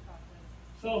prophetess.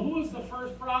 So who is the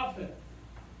first prophet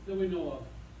that we know of?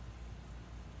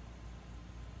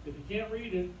 If you can't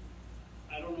read it,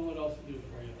 I don't know what else to do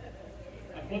for you.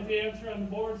 I put the answer on the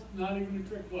board, not even a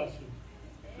trick question.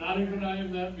 Not even I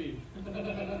am that mean.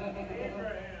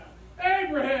 Abraham.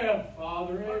 Abraham!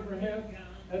 Father Abraham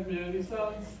had many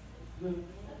sons. Father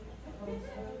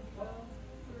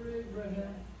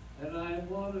Abraham, and I am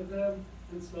one of them,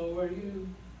 and so are you.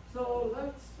 So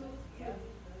let's look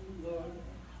Lord,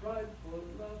 right foot,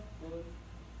 left foot.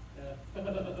 Yeah,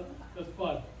 that's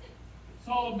fun.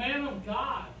 So a man of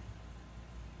God,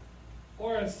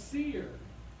 or a seer,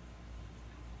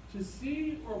 to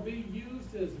see or be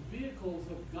used as vehicles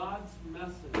of God's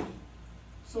message.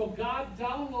 So God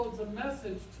downloads a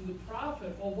message to the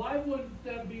prophet. Well, why wouldn't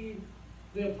that be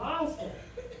the apostle?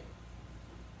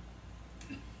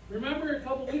 Remember a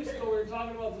couple weeks ago we were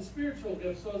talking about the spiritual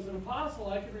gifts. So as an apostle,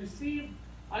 I can receive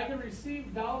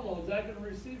downloads, I can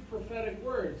receive prophetic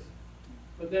words,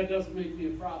 but that doesn't make me a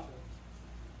prophet.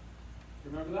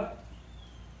 Remember that?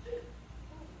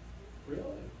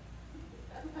 Really?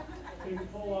 Take a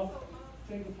pull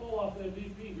off that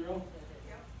VP, girl.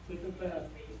 Take it back.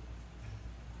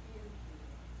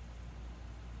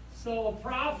 So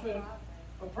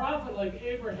a prophet like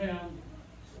Abraham,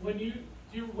 when you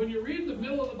read the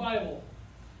middle of the Bible,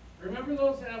 remember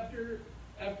those after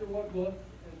what book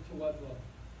and to what book?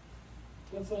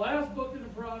 What's the last book in the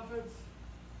prophets,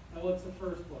 and what's the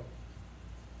first book?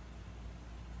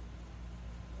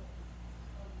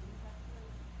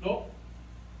 Nope.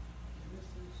 This is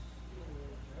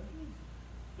Judges?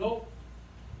 Nope.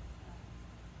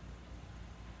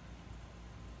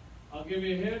 I'll give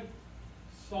you a hint.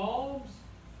 Psalms,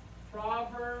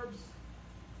 Proverbs,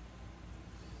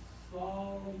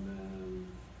 Solomon,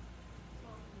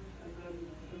 and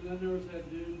then there was that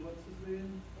dude, what's his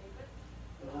name?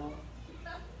 No.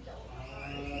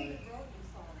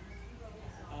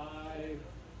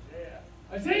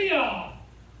 Isaiah!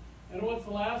 And what's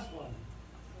the last one?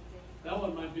 That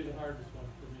one might be the hardest one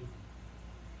for me.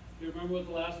 Do you remember what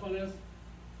the last one is?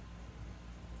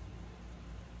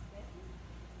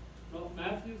 Well,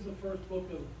 Matthew's the first book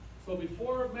of... So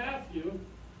before Matthew,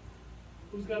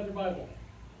 who's got their Bible?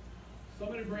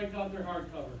 Somebody break out their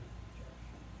hardcover.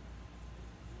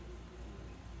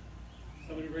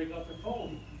 Somebody break out their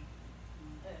phone.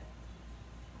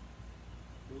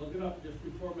 Look it up just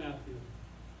before Matthew.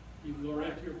 You can go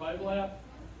right to your Bible app.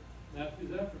 Matthew's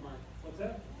aftermark. What's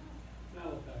that?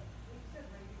 Malachi. You said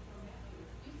right before Matthew.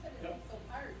 You said it Yep. was so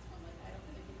hard, so I'm like, I don't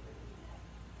think you could do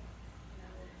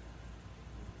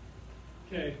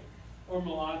that. Okay. Or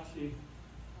Malachi. You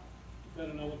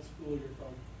better know what school you're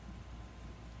from.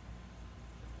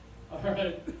 All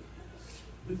right.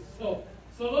 So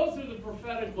those are the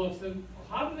prophetic books. And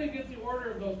how do they get the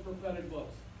order of those prophetic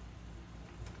books?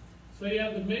 So you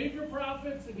have the major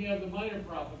prophets and you have the minor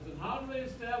prophets. And how do they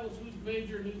establish who's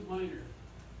major and who's minor?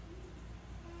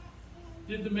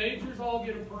 Did the majors all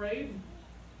get a parade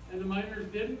and the minors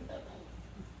didn't?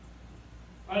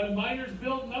 Are the minors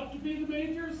building up to be the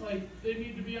majors? Like they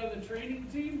need to be on the training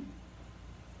team?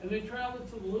 And they travel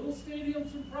to the little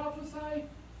stadiums and prophesy?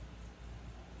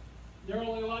 They're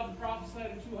only allowed to prophesy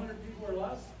to 200 people or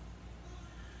less?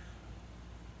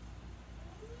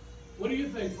 What do you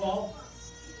think, Paul?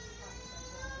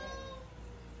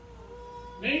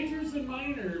 Majors and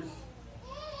minors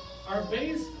are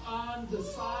based on the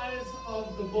size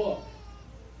of the book.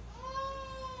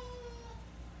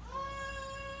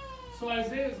 So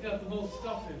Isaiah's got the most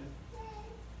stuff in it.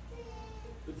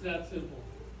 It's that simple.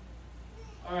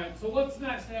 All right, so what's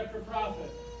next after prophet?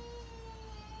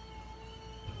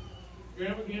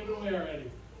 Grandma gave it away already.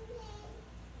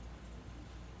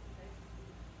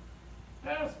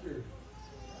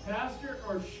 Pastor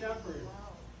or shepherd?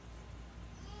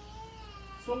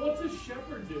 So what's a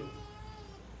shepherd do?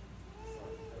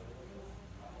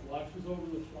 Watches over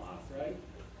the flock, right?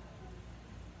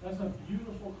 That's a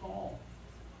beautiful call.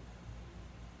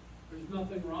 There's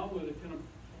nothing wrong with it.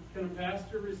 Can a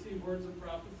pastor receive words of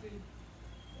prophecy?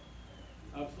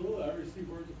 Absolutely. I receive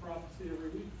words of prophecy every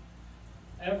week.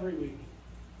 Every week.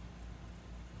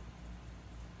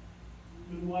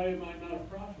 Then why am I not a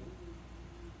prophet?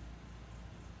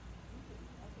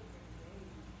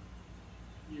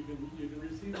 You can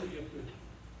receive the gift of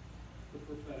the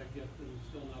prophetic gift and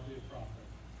still not be a prophet.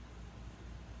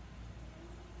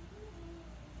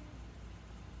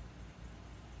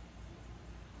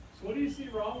 So what do you see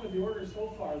wrong with the order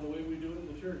so far, the way we do it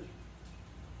in the church?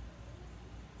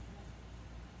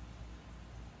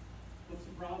 What's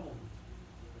the problem?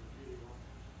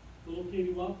 Little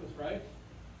Katie Wampus, right?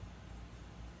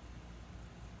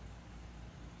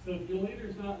 So if your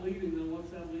leader's not leading, then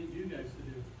what's that lead you guys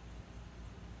to do?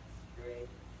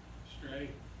 Stray.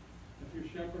 If your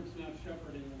shepherd's not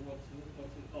shepherding, then what's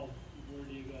it called? Where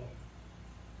do you go?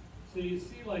 So you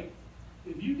see, like,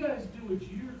 if you guys do what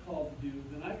you're called to do,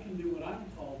 then I can do what I'm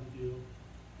called to do,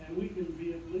 and we can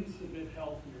be at least a bit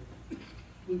healthier.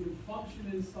 We can function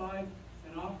inside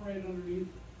and operate underneath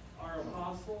our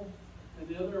apostle and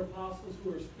the other apostles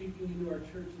who are speaking into our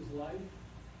church's life,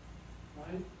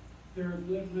 right? There are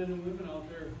good men and women out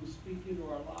there who speak into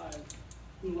our lives,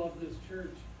 who love this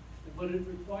church. But it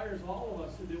requires all of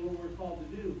us to do what we're called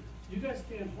to do. You guys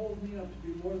can't hold me up to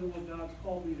be more than what God's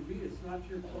called me to be. It's not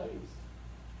your place.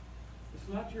 It's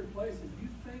not your place.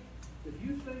 If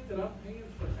you think that I'm paying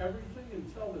for everything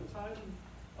until the time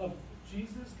of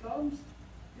Jesus comes,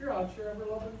 you're out your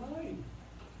ever-loving mind.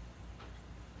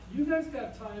 You guys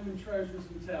got time and treasures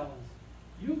and talents.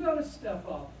 You got to step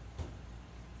up.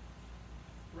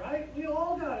 Right? We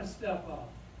all got to step up.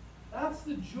 That's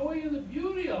the joy and the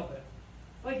beauty of it.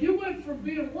 Like, you went from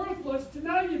being worthless to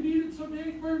now you need it so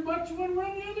very much you want to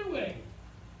run the other way.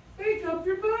 Make up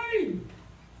your mind.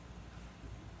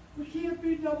 We can't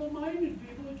be double-minded,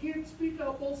 people. We can't speak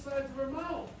out both sides of our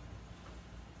mouth.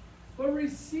 But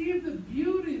receive the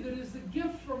beauty that is the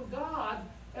gift from God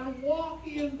and walk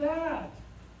in that.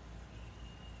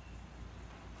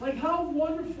 Like, how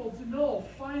wonderful to know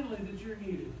finally that you're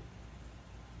needed.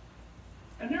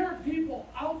 And there are people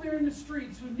out there in the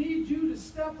streets who need you to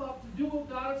step up to do what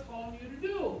God is calling you to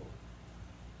do.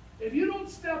 If you don't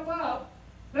step up,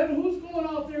 then who's going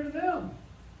out there to them?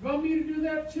 You want me to do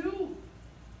that too?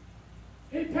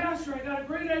 Hey, Pastor, I got a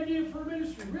great idea for a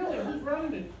ministry. Really? Who's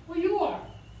running it? Well, you are.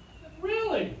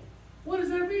 Really? What does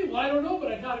that mean? Well, I don't know,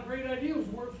 but I got a great idea. It was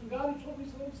a word from God. He told me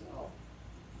so himself.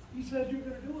 He said you're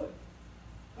going to do it.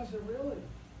 I said, really?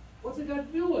 What's it got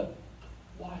to do with?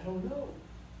 Well, I don't know.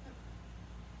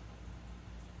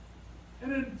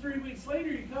 And then 3 weeks later,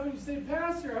 you come and you say,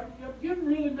 Pastor, I'm getting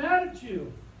really mad at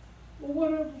you.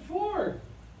 Well, what for?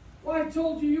 Well, I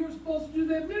told you were supposed to do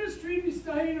that ministry, and you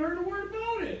still ain't heard a word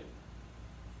about it.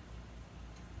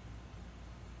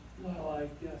 Well, I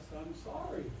guess I'm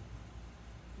sorry.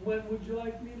 When would you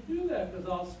like me to do that? Because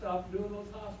I'll stop doing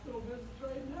those hospital visits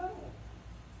right now.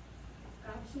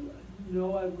 Absolutely.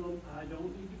 No, I will. I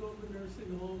don't need to go to the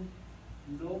nursing home.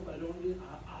 Nope, I don't need.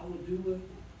 I will do it.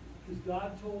 Because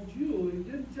God told you,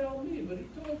 He didn't tell me, but He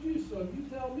told you. So if you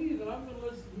tell me that I'm going to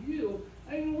listen to you,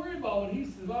 I ain't going to worry about what He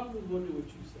says. I'm going to go do what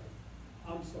you said.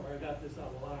 I'm sorry, I got this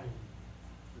out of line.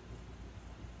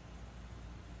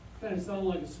 Kind of sound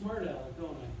like a smart aleck,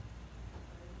 don't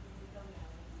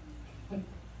I?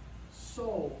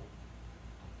 So,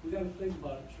 we got to think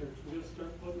about it, church. We got to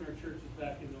start putting our churches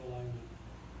back into alignment.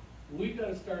 We got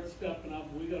to start stepping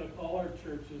up. We got to call our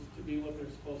churches to be what they're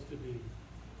supposed to be.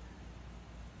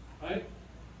 Right?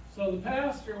 So the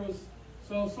pastor was,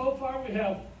 so far we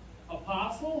have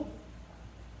apostle,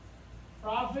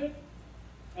 prophet,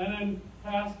 and then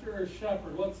pastor or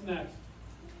shepherd. What's next?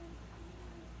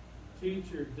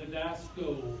 Teacher,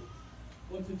 didasko.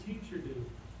 What's a teacher do?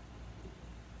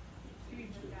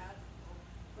 Teachers.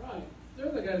 Right.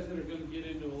 They're the guys that are going to get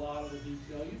into a lot of the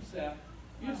detail.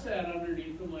 You've sat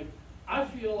underneath them. Like, I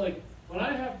feel like when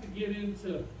I have to get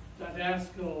into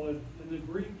didasko and the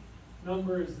Greek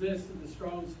number is this and the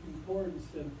Strong's Concordance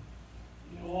and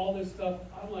all this stuff,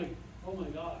 I'm like, oh my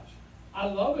gosh. I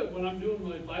love it when I'm doing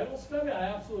my Bible study.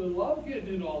 I absolutely love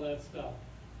getting into all that stuff.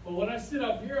 But when I sit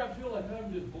up here, I feel like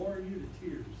I'm just boring you to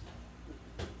tears.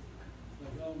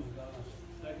 Like, oh my gosh,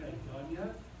 is that guy done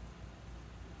yet?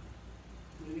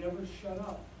 Will he ever shut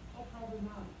up? Oh, probably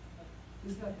not.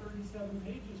 He's got 37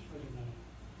 pages for tonight.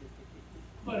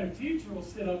 But a teacher will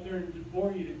sit up there and just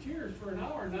bore you to tears for an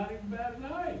hour, not even bat an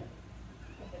eye.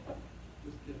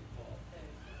 Just kidding, Paul.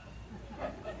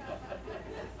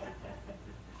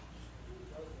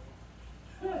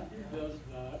 He does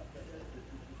not.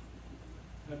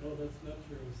 I know that's not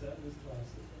true, I sat in his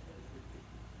classes.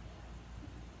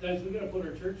 Guys, we gotta put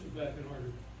our churches back in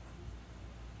order.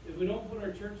 If we don't put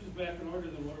our churches back in order,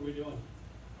 then what are we doing?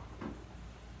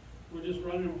 We're just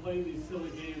running and playing these silly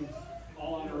games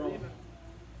all on our own.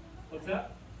 What's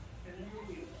that?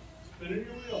 Spinning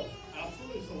your wheels,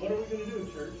 absolutely. So what are we gonna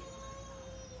do, church?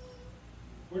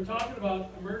 We're talking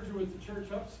about a merger with the church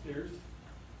upstairs.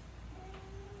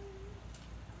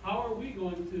 How are we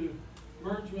going to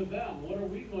merge with them? What are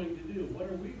we going to do? What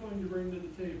are we going to bring to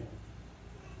the table?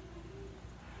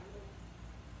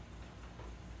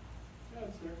 Yeah,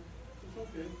 it's there. It's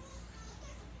okay.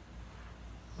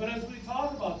 But as we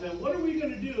talk about that, what are we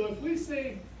going to do if we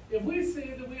say that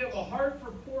we have a heart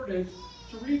for Portage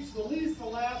to reach the least, the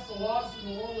last, the lost,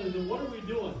 and the lonely? Then what are we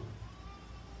doing?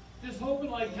 Just hoping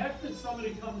like heck that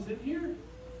somebody comes in here?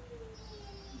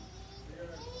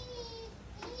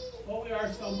 Well, we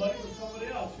are somebody with somebody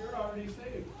else. You're already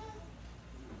saved.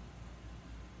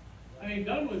 I ain't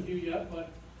done with you yet, but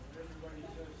Everybody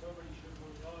says somebody should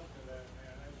move on to that,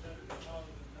 man. I've said it 1,000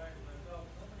 times myself.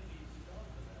 Somebody needs to talk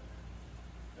to that,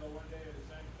 man. So one day at the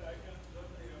same time,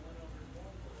 somebody I went over and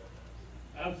talked to that,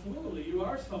 man. absolutely, you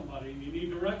are somebody, and you need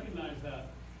to recognize that.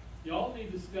 Y'all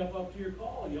need to step up to your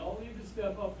call. Y'all need to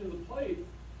step up to the plate.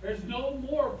 There's no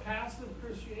more passive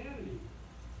Christianity.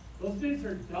 Those days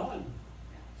are done.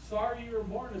 Sorry you were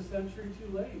born a century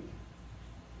too late.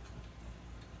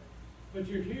 But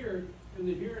you're here in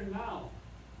the here and now.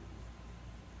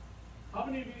 How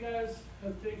many of you guys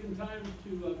have taken time to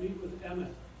meet with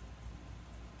Emmett?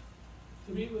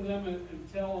 To meet with Emmett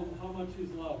and tell him how much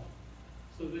he's loved,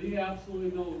 so that he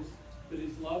absolutely knows that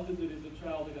he's loved and that he's a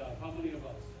child of God. How many of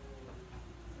us?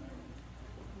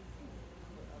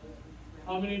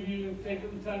 How many of you have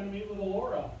taken the time to meet with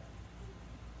Alora?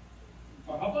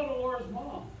 Or how about Alora's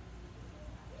mom?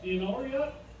 Do you know her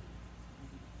yet?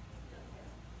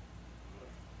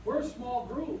 We're a small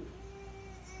group.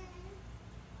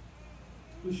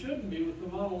 We shouldn't be with the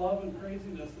amount of love and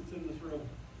craziness that's in this room.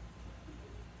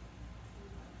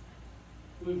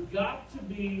 We've got to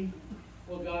be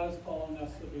what God is calling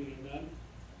us to be, amen?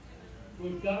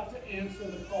 We've got to answer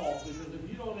the call, because if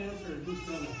you don't answer it, who's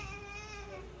gonna?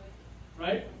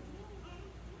 Right?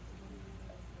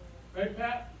 Right,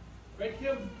 Pat? Right,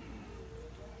 Kim?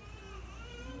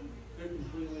 They're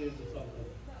completely into something.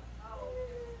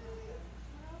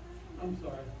 I'm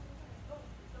sorry.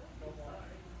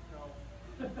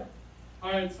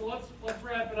 All right, so let's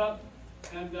wrap it up,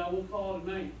 and we'll call it a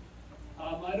night.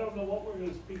 I don't know what we're going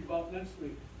to speak about next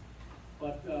week,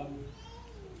 but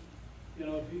you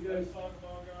know, if you guys. Let's talk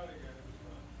about God again. It was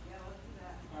fun. Yeah, let's do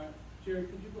that. All right, Jared,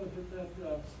 could you go hit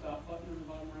that stop button in the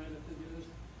bottom right? I think it is.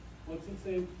 What's it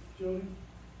say, Jody?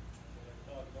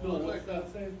 No, what's that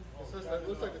say? It says that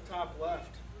looks like the top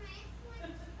left.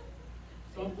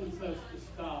 Something says to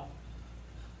stop.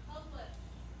 Public.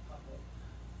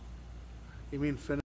 You mean finish?